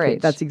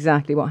encourage. That's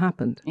exactly what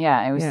happened.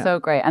 Yeah, it was so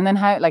great. And then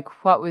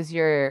what was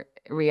your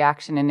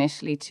reaction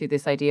initially to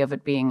this idea of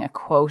it being a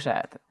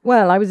quota?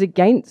 Well, I was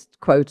against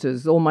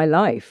quotas all my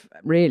life,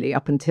 really,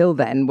 up until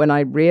then, when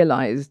I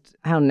realized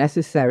how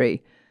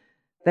necessary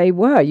they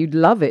were. You'd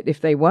love it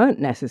if they weren't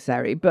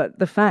necessary, but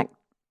the fact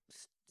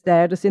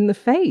stared us in the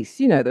face.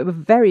 You know, there were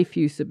very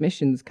few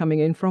submissions coming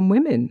in from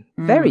women,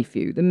 very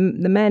few. The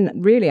men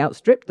really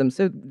outstripped them.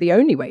 So the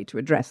only way to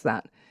address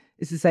that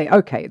is to say,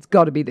 okay, it's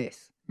got to be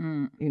this,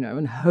 you know,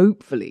 and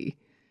hopefully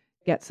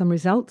get some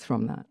results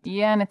from that.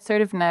 Yeah, and it's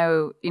sort of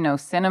now, you know,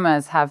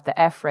 cinemas have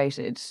the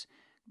F-rated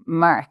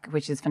mark,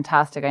 which is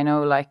fantastic. I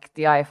know like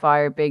the IFI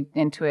are big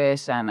into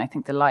it, and I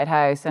think the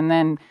Lighthouse, and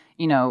then,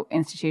 you know,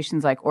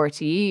 institutions like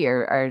RTE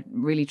are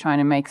really trying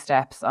to make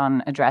steps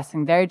on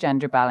addressing their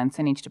gender balance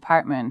in each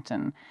department.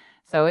 And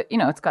so, you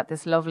know, it's got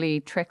this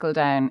lovely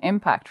trickle-down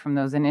impact from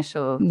those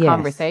initial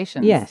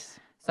conversations. Yes.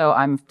 So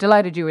I'm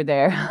delighted you were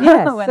there.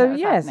 Yes,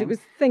 happening. It was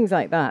things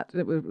like that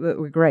that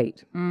were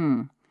great.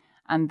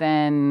 And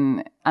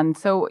then,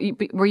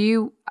 were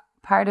you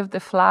part of the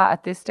FLA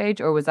at this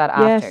stage, or was that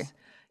after?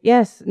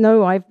 Yes.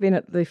 No, I've been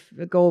at the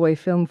Galway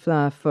Film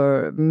FLA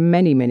for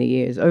many, many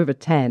years, over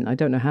 10. I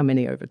don't know how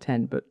many over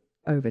 10, but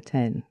over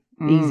 10.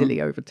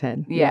 Easily over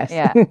 10. Yeah, yes.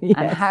 yeah. Yes.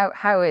 And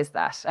how is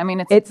that? I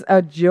mean, it's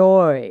a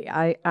joy.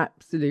 I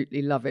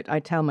absolutely love it.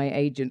 I tell my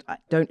agent,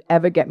 don't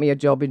ever get me a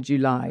job in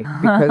July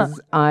because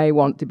I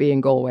want to be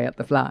in Galway at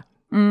the FLA.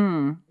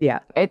 Yeah.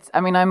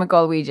 I'm a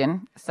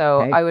Galwegian, so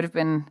I would have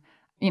been,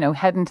 you know,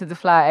 heading to the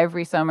FLA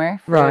every summer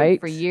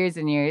for years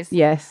and years.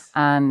 Yes.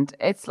 And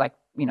it's like,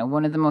 you know,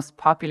 one of the most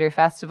popular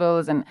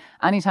festivals. And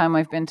anytime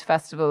I've been to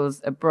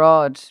festivals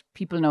abroad,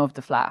 people know of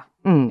the FLA.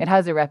 It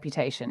has a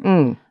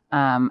reputation.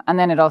 And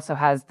then it also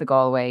has the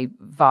Galway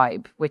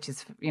vibe, which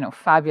is, you know,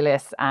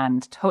 fabulous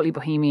and totally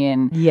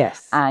bohemian.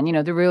 Yes. And, you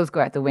know, the rules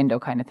go out the window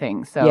kind of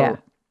thing. So yeah.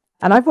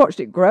 And I've watched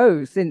it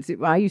grow since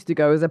I used to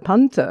go as a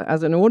punter,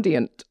 as an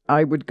audience.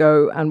 I would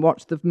go and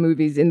watch the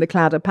movies in the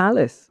Claddagh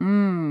Palace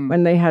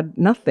when they had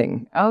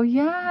nothing. Oh,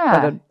 yeah.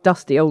 But a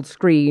dusty old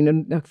screen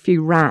and a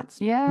few rats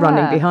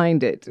running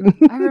behind it.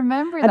 I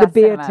remember and that. And a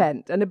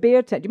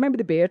beer tent. Do you remember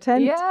the beer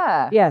tent?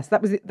 Yeah. Yes,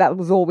 that was it. That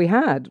was all we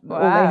had.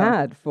 Wow. All they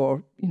had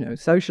for, you know,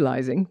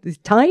 socializing. This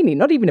tiny,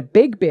 not even a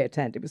big beer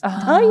tent. It was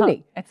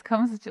tiny. It's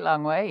come such a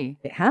long way.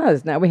 It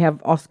has. Now we have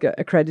Oscar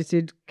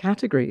accredited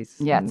categories.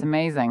 Yeah, it's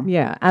amazing.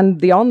 Yeah. And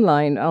the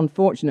online,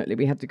 unfortunately,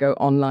 we had to go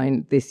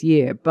online this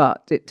year,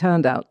 but it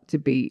turned out to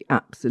be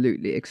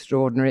absolutely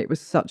extraordinary. It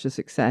was such a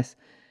success.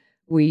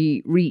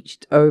 We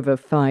reached over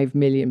 5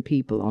 million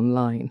people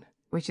online.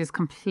 Which is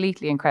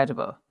completely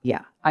incredible.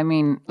 Yeah. I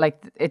mean,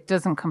 like, it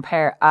doesn't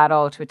compare at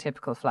all to a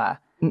typical FLA.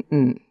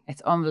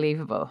 It's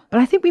unbelievable. But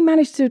I think we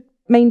managed to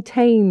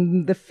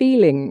maintain the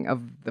feeling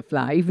of the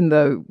FLA, even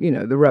though, you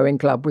know, the rowing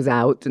club was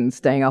out and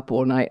staying up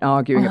all night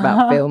arguing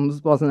about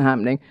films wasn't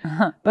happening.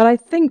 But I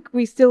think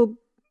we still,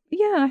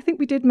 I think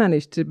we did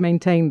manage to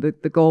maintain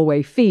the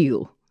Galway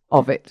feel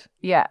of it.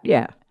 Yeah.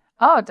 Yeah.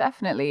 Oh,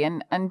 definitely.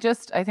 And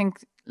just, I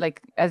think,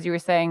 like, as you were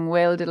saying,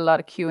 Will did a lot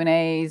of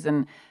Q&As,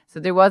 and so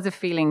there was a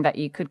feeling that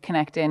you could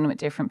connect in with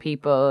different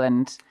people.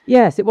 And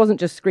yes, it wasn't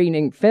just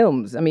screening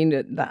films. I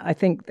mean, I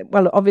think,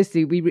 well,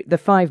 obviously, the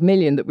 5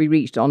 million that we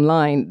reached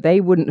online,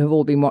 they wouldn't have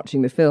all been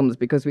watching the films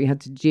because we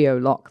had to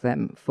geo-lock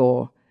them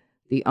for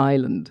the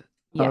island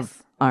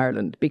of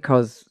Ireland,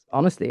 because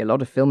honestly, a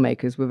lot of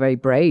filmmakers were very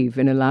brave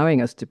in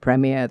allowing us to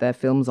premiere their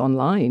films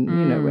online.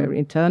 You know, we're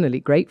eternally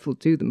grateful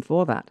to them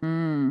for that.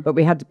 But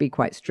we had to be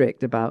quite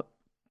strict about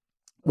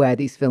where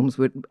these films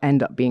would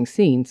end up being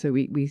seen. So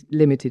we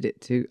limited it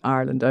to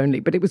Ireland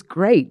only. But it was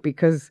great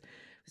because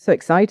it was so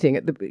exciting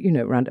at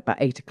around about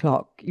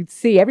 8:00, you'd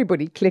see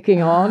everybody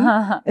clicking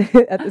on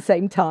at the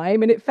same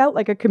time, and it felt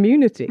like a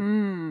community.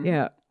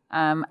 Yeah.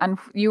 And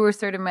you were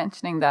sort of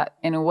mentioning that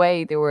in a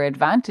way there were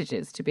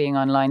advantages to being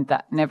online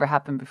that never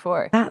happened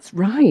before. That's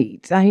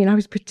right. I mean, I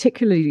was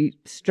particularly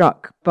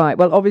struck by,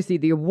 well, obviously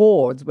the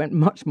awards went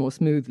much more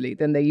smoothly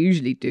than they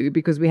usually do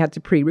because we had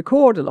to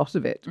pre-record a lot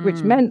of it,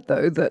 which meant,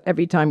 though, that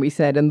every time we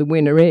said, and the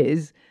winner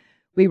is,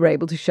 we were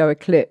able to show a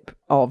clip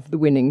of the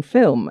winning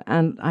film.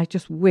 And I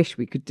just wish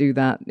we could do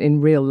that in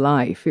real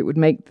life. It would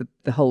make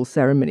the whole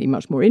ceremony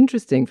much more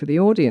interesting for the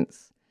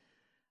audience.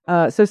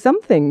 So some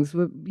things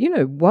were,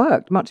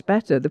 worked much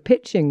better. The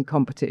pitching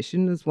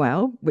competition as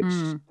well, which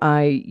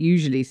I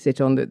usually sit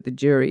on the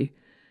jury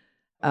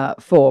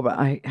for, but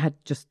I had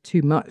just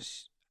too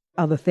much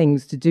other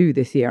things to do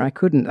this year. I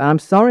couldn't. And I'm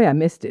sorry I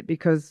missed it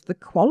because the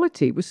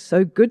quality was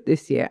so good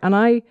this year. And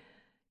I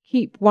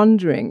keep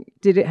wondering,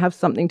 did it have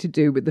something to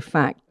do with the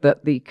fact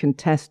that the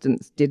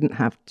contestants didn't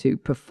have to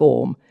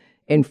perform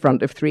in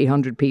front of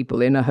 300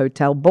 people in a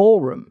hotel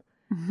ballroom?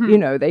 You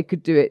know, they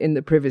could do it in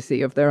the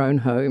privacy of their own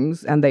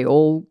homes, and they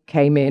all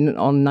came in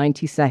on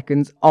 90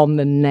 seconds on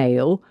the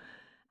nail,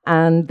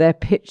 and their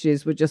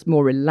pitches were just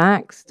more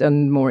relaxed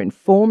and more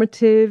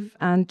informative,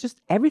 and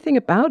just everything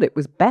about it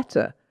was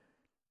better.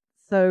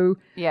 So,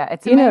 Yeah,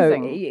 it's you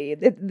amazing.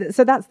 know,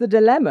 so that's the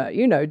dilemma,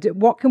 you know,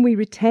 what can we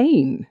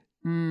retain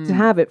to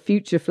have at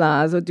Future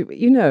Flowers? Or,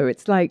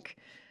 it's like,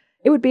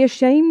 it would be a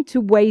shame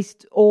to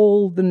waste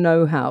all the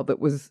know-how that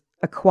was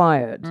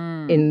acquired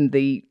in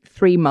the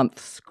 3-month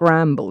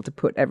scramble to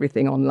put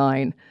everything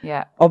online.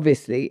 Yeah.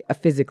 Obviously, a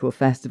physical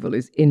festival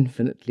is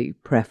infinitely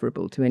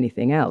preferable to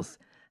anything else.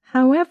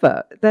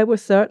 However, there were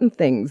certain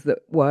things that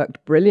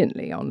worked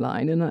brilliantly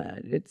online, and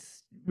it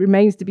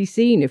remains to be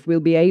seen if we'll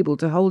be able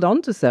to hold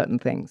on to certain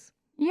things.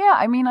 Yeah,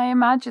 I mean, I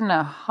imagine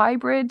a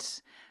hybrid,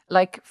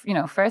 like,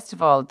 first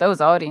of all, those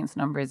audience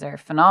numbers are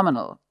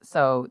phenomenal.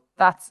 So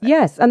that's...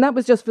 Yes, and that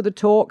was just for the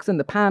talks and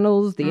the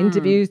panels, the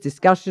interviews,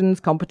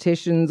 discussions,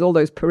 competitions, all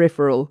those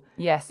peripheral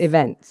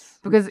events.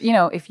 Because,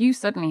 if you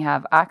suddenly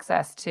have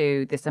access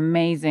to this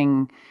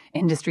amazing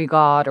industry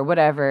god or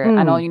whatever,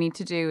 and all you need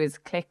to do is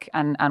click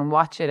and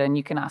watch it, and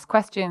you can ask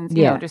questions,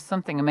 there's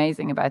something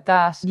amazing about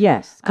that.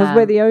 Yes, because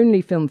we're the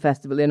only film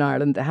festival in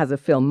Ireland that has a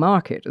film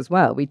market as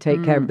well. We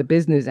take care of the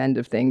business end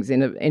of things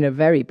in a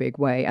very big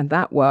way, and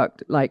that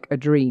worked like a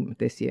dream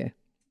this year.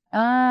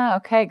 Ah,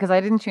 okay, because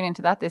I didn't tune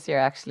into that this year,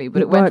 actually,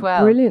 but it went worked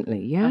well.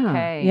 Brilliantly, yeah.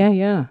 Okay.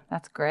 Yeah.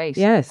 That's great.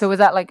 Yes. So was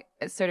that like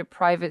sort of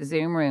private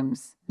Zoom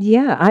rooms?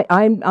 Yeah,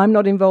 I'm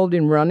not involved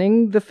in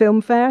running the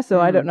film fair,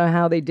 so I don't know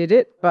how they did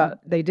it,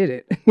 but they did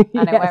it.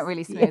 And it went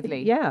really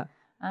smoothly. Yeah.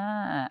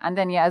 And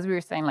then, as we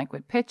were saying, like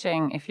with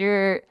pitching, if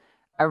you're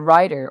a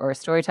writer or a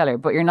storyteller,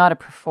 but you're not a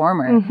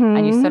performer,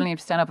 and you suddenly have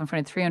to stand up in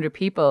front of 300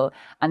 people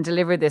and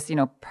deliver this,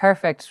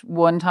 perfect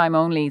one-time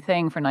only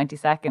thing for 90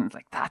 seconds,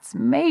 like that's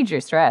major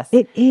stress.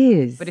 It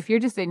is. But if you're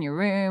just in your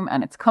room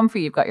and it's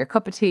comfy, you've got your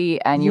cup of tea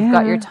and you've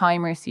got your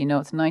timer, so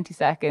it's 90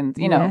 seconds,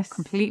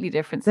 completely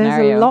different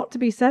scenario. There's a lot to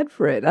be said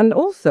for it. And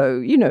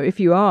also,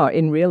 if you are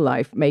in real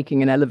life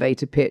making an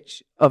elevator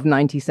pitch of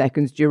 90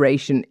 seconds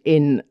duration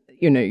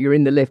you're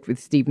in the lift with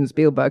Steven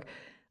Spielberg,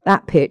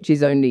 that pitch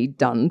is only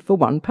done for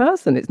one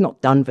person. It's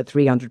not done for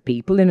 300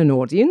 people in an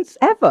audience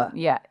ever.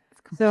 Yeah,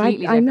 it's so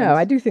completely I know, different.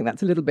 I do think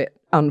that's a little bit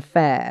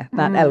unfair,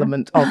 that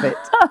element of it.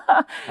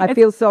 I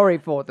feel sorry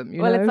for them,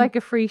 Well, it's like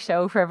a free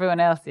show for everyone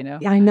else, Yeah,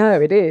 I know,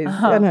 it is.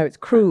 I know, it's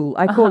cruel.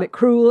 I call it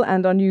cruel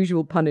and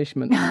unusual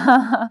punishment.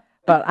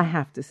 But I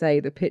have to say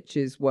the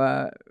pitches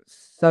were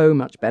so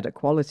much better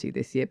quality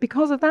this year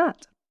because of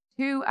that.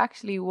 Who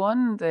actually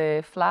won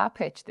the FLA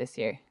pitch this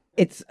year?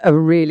 It's a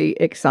really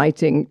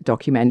exciting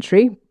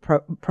documentary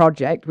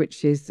project,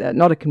 which is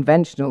not a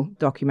conventional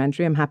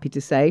documentary, I'm happy to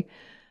say,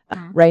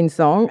 Rain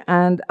Song.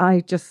 And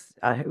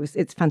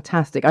it's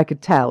fantastic. I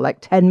could tell, like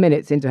 10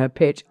 minutes into her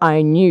pitch,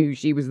 I knew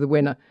she was the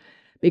winner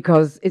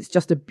because it's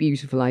just a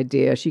beautiful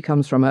idea. She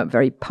comes from a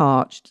very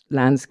parched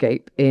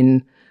landscape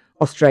in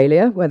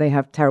Australia where they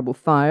have terrible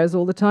fires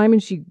all the time.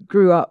 And she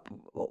grew up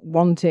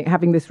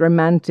having this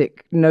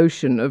romantic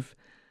notion of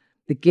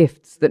the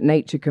gifts that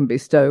nature can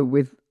bestow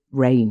with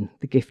rain,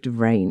 the gift of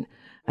rain.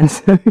 And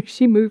so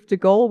she moved to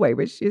Galway,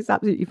 which is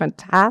absolutely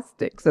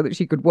fantastic, so that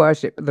she could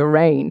worship the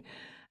rain.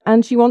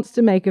 And she wants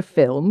to make a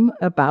film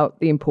about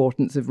the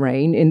importance of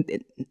rain in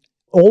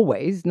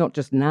always, not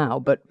just now,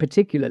 but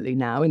particularly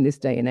now in this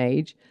day and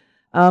age,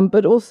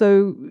 but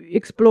also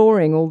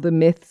exploring all the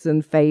myths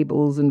and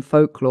fables and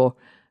folklore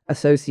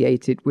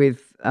associated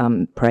with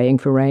praying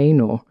for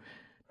rain or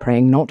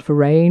praying not for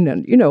rain,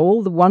 and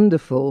all the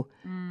wonderful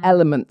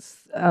elements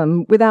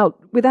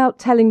without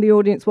telling the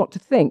audience what to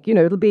think.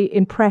 It'll be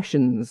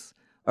impressions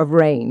of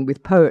rain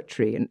with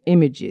poetry and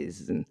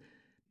images and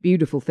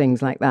beautiful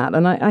things like that.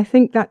 And I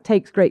think that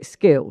takes great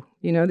skill.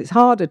 It's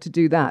harder to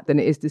do that than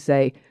it is to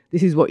say,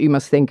 this is what you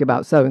must think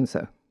about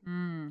so-and-so.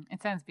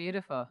 It sounds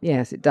beautiful.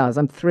 Yes, it does.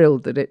 I'm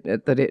thrilled that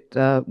it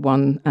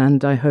won,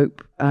 and I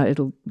hope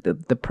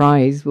the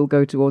prize will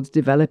go towards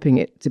developing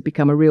it to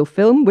become a real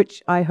film,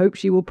 which I hope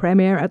she will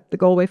premiere at the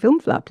Galway Film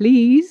Flat,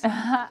 please.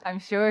 I'm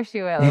sure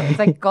she will. It's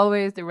like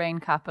Galway is the rain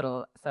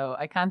capital, so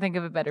I can't think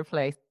of a better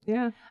place.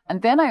 Yeah.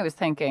 And then I was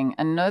thinking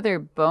another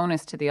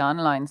bonus to the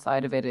online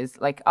side of it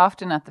is like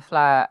often at the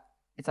Flat,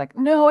 it's like,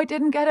 no, I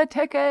didn't get a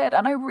ticket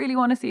and I really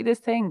want to see this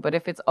thing. But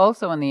if it's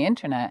also on the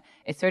internet,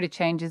 it sort of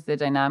changes the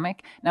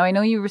dynamic. Now, I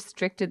know you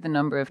restricted the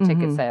number of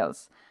ticket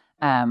sales.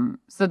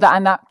 So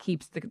that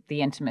keeps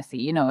the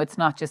intimacy. It's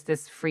not just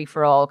this free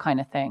for all kind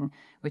of thing,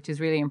 which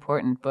is really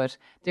important. But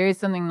there is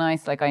something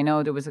nice. Like I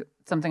know there was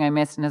something I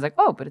missed and I was like,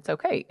 oh, but it's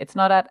okay. It's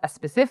not at a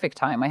specific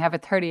time. I have a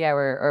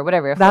 30-hour or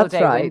whatever, a full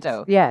day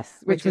window. Yes,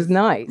 which was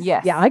nice.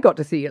 Yes. Yeah, I got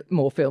to see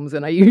more films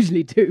than I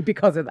usually do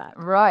because of that.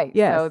 Right.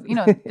 Yes.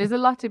 So, there's a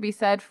lot to be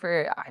said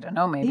for, I don't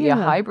know, maybe a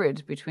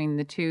hybrid between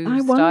the two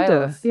styles.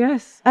 Wonder,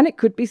 yes. And it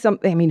could be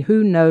something, I mean,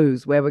 who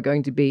knows where we're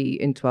going to be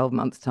in 12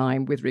 months'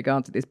 time with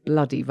regard to this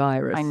bloody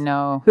virus. I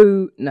know.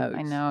 Who knows?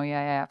 I know,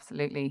 yeah,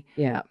 absolutely.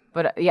 Yeah.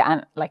 But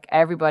and like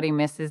everybody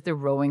misses the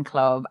rowing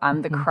club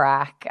and the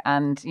crack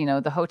and,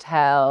 the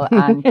hotel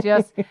and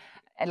just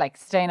like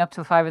staying up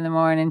till 5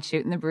 a.m,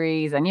 shooting the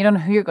breeze, and you don't know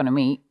who you're going to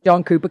meet.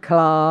 John Cooper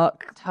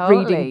Clarke,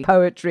 Totally. reading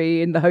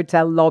poetry in the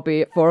hotel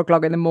lobby at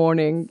 4:00 in the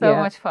morning. So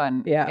much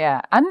fun.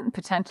 Yeah. And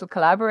potential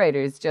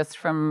collaborators just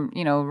from,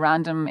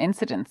 random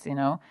incidents,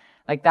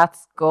 like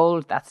that's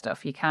gold, that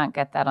stuff. You can't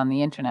get that on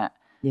the internet.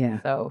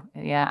 Yeah. So,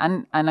 yeah.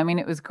 And I mean,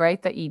 it was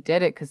great that you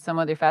did it, because some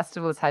other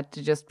festivals had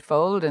to just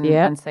fold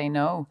and say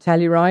no.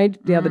 Telluride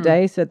the other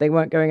day said they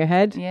weren't going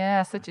ahead.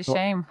 Yeah, such a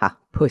shame. Ha,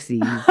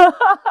 pussies.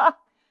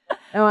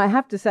 No, I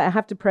have to say, I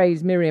have to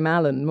praise Miriam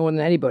Allen more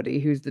than anybody,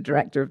 who's the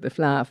director of the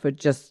FLA, for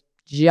just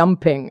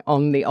jumping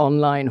on the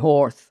online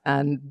horse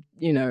and,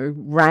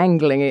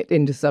 wrangling it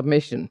into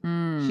submission.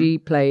 She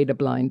played a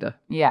blinder.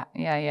 Yeah.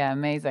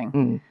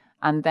 Amazing.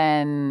 And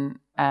then,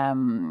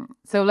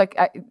 so like,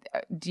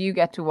 do you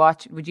get to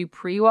watch, would you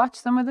pre-watch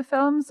some of the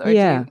films? Or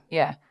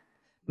Yeah.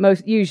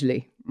 Most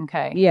usually.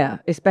 Okay. Yeah,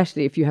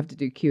 especially if you have to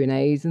do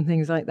Q&As and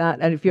things like that.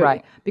 And if you're,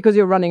 Right. because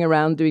you're running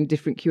around doing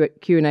different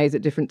Q&As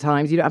at different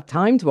times, you don't have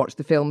time to watch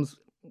the films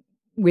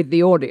with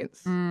the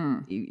audience.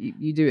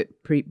 You do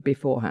it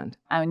beforehand.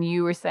 And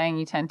you were saying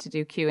you tend to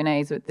do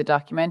Q&As with the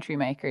documentary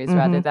makers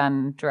rather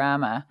than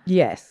drama.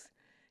 Yes,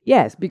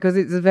 because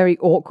it's a very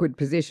awkward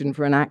position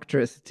for an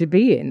actress to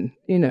be in,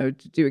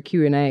 to do a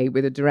Q&A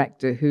with a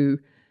director who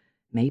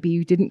maybe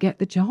you didn't get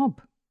the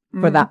job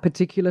for that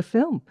particular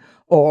film,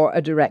 or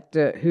a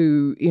director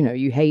who,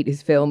 you hate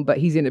his film, but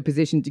he's in a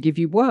position to give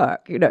you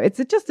work. It's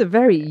just a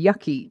very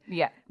yucky,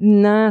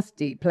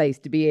 nasty place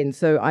to be in.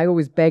 So I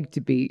always beg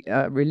to be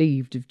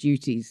relieved of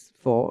duties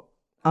for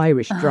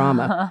Irish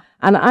drama.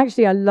 And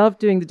actually, I love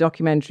doing the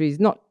documentaries,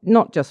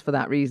 not just for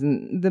that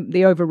reason.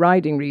 The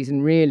overriding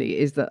reason really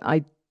is that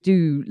I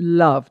do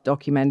love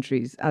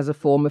documentaries as a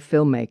form of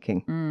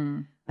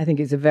filmmaking. I think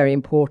it's a very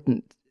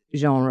important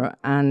genre,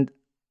 and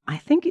I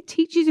think it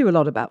teaches you a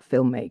lot about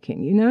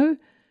filmmaking,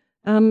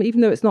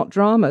 even though it's not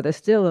drama, there's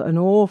still an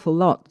awful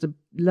lot to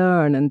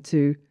learn and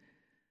to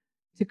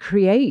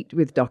create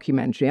with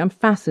documentary. I'm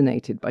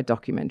fascinated by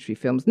documentary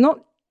films,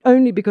 not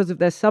only because of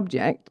their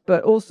subject,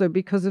 but also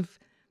because of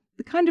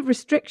the kind of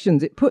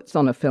restrictions it puts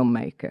on a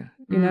filmmaker.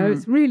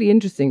 It's really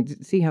interesting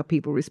to see how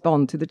people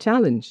respond to the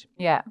challenge.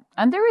 Yeah.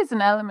 And there is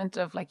an element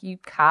of like, you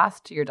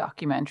cast your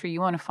documentary,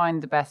 you want to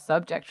find the best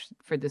subject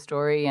for the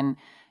story, and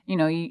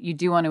you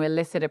do want to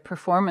elicit a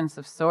performance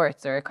of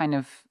sorts, or a kind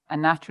of a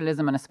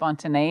naturalism and a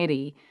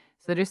spontaneity.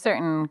 So there's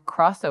certain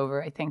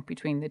crossover, I think,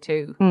 between the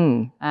two.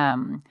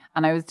 And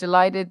I was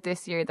delighted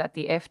this year that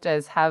the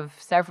IFTAs have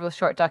several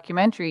short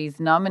documentaries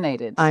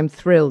nominated. I'm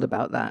thrilled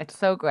about that. It's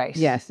so great.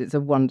 Yes, it's a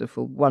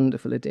wonderful,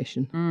 wonderful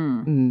addition.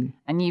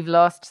 And you've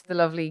lost the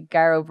lovely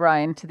Gar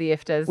O'Brien to the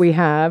IFTAs. We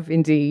have,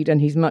 indeed,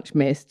 and he's much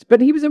missed. But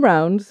he was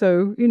around,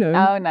 so,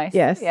 Oh, nice.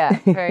 Yes. Yeah,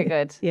 very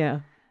good. Yeah.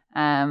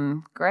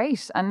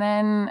 Great. And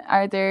then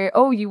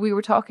we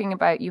were talking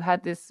about, you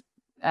had this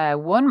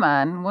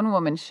one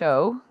woman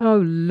show.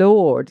 Oh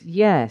Lord,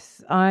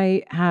 yes.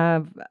 I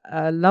have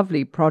a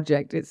lovely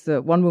project. It's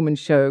a one woman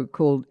show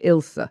called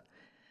Ilsa.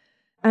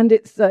 And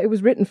it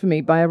was written for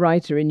me by a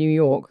writer in New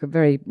York, a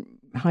very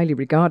highly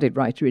regarded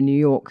writer in New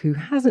York who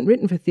hasn't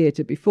written for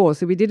theatre before.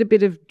 So we did a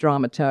bit of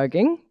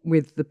dramaturging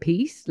with the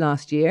piece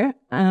last year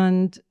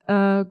and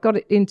got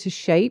it into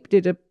shape,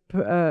 did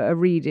a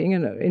reading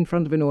in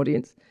front of an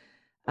audience.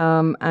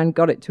 And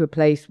got it to a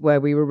place where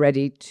we were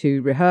ready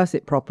to rehearse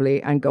it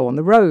properly and go on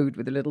the road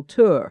with a little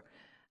tour.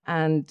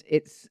 And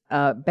it's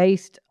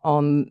based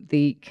on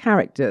the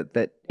character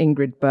that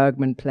Ingrid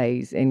Bergman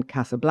plays in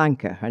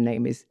Casablanca. Her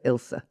name is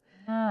Ilsa.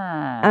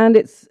 And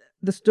it's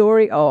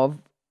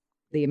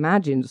the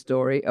imagined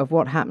story of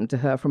what happened to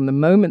her from the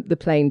moment the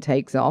plane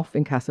takes off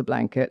in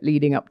Casablanca,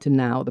 leading up to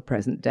now, the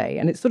present day.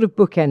 And it's sort of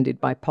bookended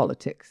by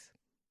politics.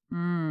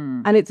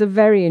 And it's a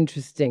very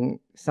interesting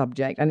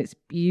subject, and it's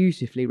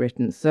beautifully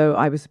written. So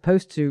I was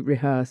supposed to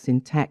rehearse in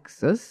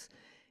Texas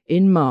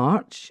in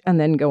March and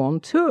then go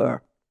on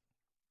tour,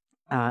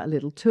 a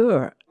little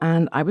tour.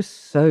 And I was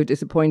so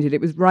disappointed.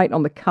 It was right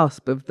on the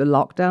cusp of the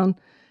lockdown.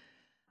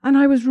 And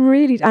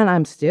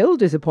I'm still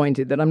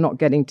disappointed that I'm not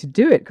getting to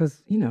do it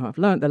because, I've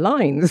learned the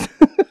lines.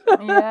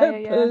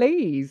 Yeah.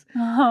 Please.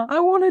 I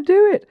want to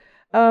do it.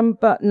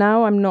 But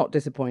now I'm not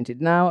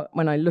disappointed. Now,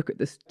 when I look at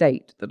the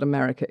state that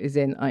America is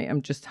in, I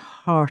am just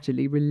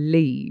heartily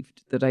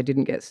relieved that I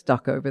didn't get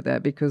stuck over there,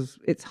 because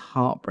it's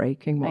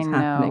heartbreaking what's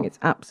happening. It's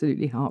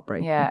absolutely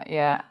heartbreaking.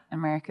 Yeah.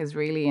 America's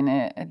really in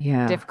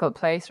a difficult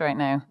place right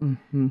now.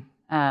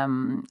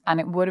 And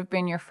it would have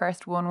been your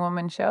first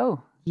one-woman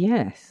show.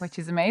 Yes. Which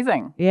is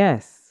amazing.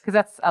 Yes. Because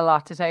that's a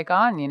lot to take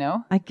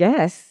on, I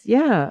guess,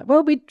 yeah.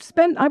 Well,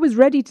 I was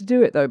ready to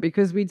do it, though,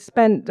 because we'd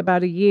spent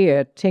about a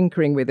year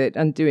tinkering with it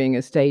and doing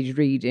a stage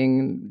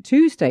reading,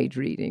 2 stage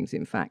readings,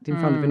 in fact, in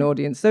front of an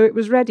audience. So it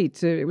was ready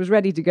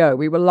to go.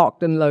 We were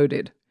locked and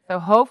loaded. So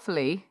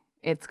hopefully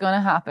it's going to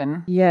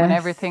happen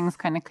whenever things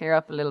kind of clear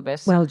up a little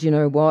bit. Well, do you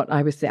know what?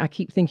 I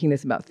keep thinking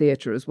this about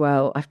theatre as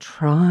well. I've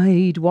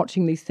tried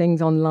watching these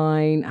things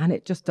online and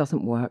it just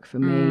doesn't work for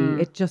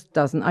me. It just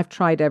doesn't. I've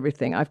tried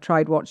everything. I've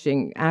tried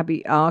watching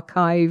Abbey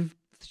archive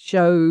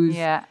shows.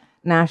 Yeah.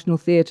 National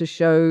Theatre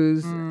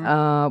shows.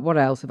 What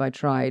else have I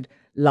tried?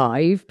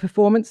 Live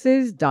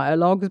performances,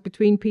 dialogues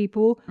between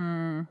people.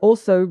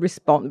 Also,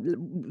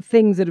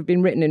 things that have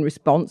been written in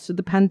response to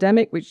the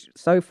pandemic, which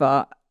so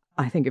far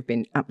I think have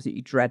been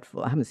absolutely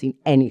dreadful. I haven't seen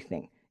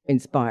anything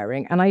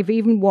inspiring. And I've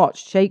even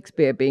watched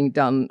Shakespeare being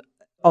done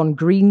on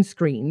green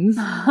screens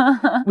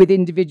with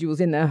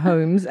individuals in their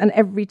homes. And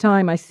every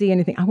time I see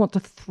anything, I want to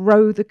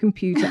throw the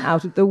computer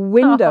out of the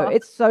window.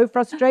 It's so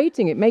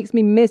frustrating. It makes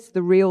me miss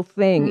the real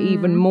thing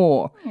even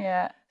more.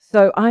 Yeah.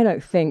 So I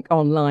don't think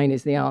online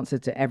is the answer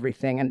to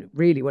everything. And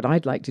really what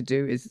I'd like to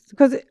do is,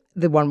 because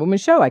the one-woman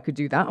show, I could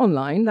do that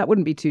online. That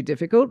wouldn't be too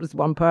difficult as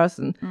one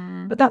person.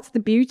 But that's the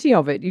beauty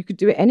of it. You could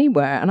do it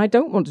anywhere. And I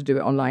don't want to do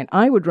it online.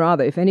 I would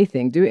rather, if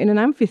anything, do it in an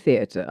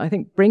amphitheatre. I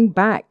think bring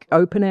back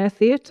open-air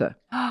theatre.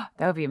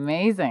 That would be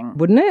amazing.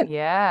 Wouldn't it?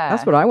 Yeah.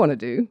 That's what I want to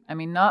do. I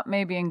mean, not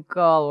maybe in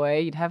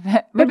Galway. You'd have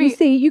But maybe. you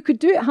see, you could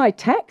do it high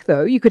tech,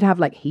 though. You could have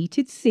like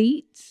heated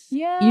seats.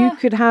 Yeah. You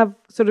could have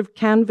sort of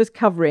canvas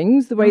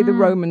coverings the way the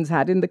Romans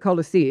had in the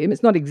Colosseum.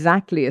 It's not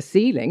exactly a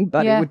ceiling,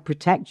 but it would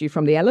protect you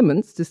from the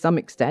elements to some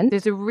extent.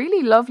 There's a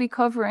really lovely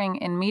covering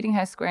in Meeting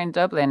House Square in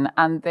Dublin,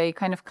 and they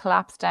kind of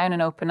collapse down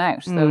and open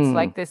out. So it's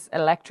like this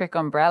electric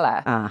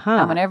umbrella.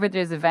 And whenever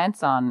there's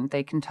events on,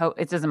 they can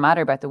it doesn't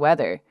matter about the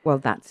weather. Well,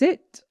 that's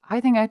it. I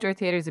think outdoor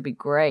theatres would be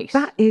great.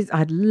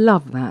 I'd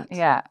love that.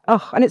 Yeah.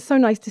 Oh, and it's so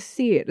nice to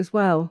see it as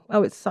well.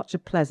 Oh, it's such a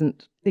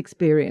pleasant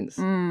experience.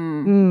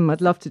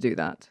 I'd love to do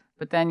that.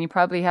 But then you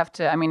probably have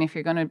to, I mean, if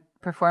you're going to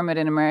perform it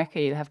in America,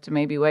 you'd have to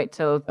maybe wait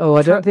till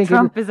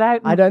Trump is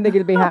out. I don't think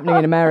it'll be happening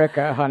in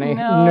America, honey.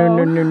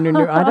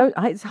 No.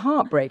 It's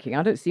heartbreaking.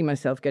 I don't see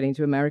myself getting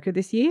to America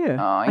this year.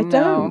 Oh, I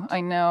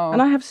know.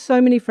 And I have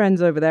so many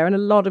friends over there and a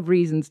lot of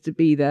reasons to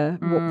be there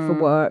for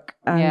work.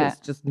 And it's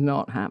just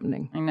not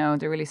happening. I know.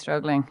 They're really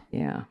struggling.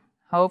 Yeah.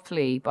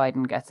 Hopefully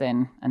Biden gets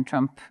in and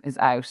Trump is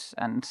out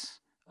and,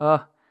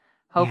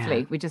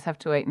 hopefully. We just have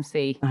to wait and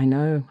see. I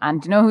know.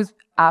 And do you know who's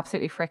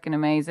absolutely freaking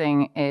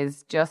amazing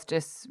is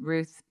Justice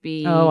Ruth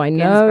B. Oh, I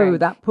know. Ginsburg.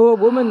 That poor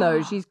woman,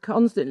 though. She's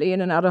constantly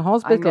in and out of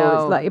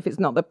hospital. It's like if it's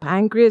not the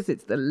pancreas,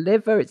 it's the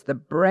liver, it's the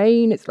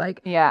brain. It's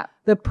like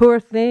the poor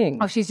thing.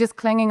 Oh, she's just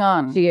clinging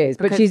on. She is,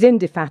 but she's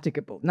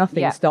indefatigable.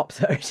 Nothing stops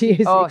her. She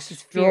is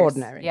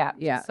extraordinary. She's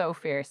fierce. She's so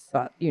fierce.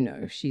 But,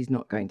 she's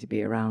not going to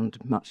be around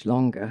much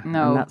longer.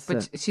 No,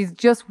 but she's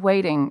just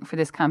waiting for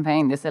this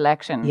campaign, this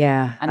election.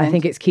 Yeah, and I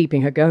think it's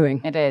keeping her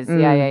going. It is,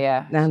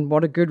 yeah. And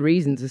what a good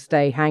reason to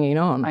stay hanging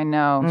on. I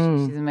know.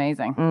 She's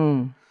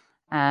amazing.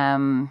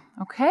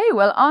 Okay,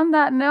 well, on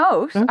that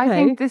note, I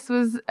think this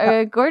was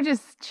a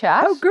gorgeous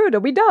chat. Oh, good. Are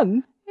we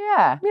done?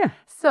 Yeah.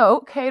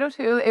 So, Kate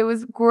O'Toole, it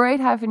was great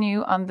having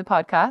you on the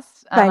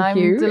podcast. And Thank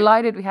you. I'm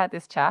delighted we had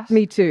this chat.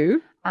 Me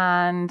too.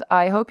 And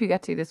I hope you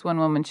get to this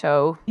one-woman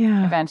show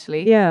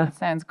eventually. Yeah. It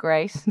sounds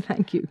great.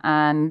 Thank you.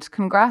 And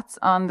congrats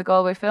on the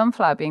Galway Film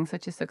Flab being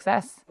such a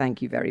success.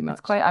 Thank you very much.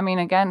 It's quite, I mean,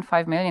 again,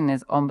 5 million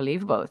is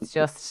unbelievable. It's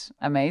just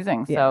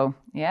amazing. So,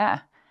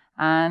 yeah.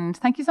 And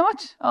thank you so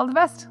much. All the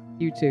best.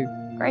 You too.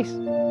 Great.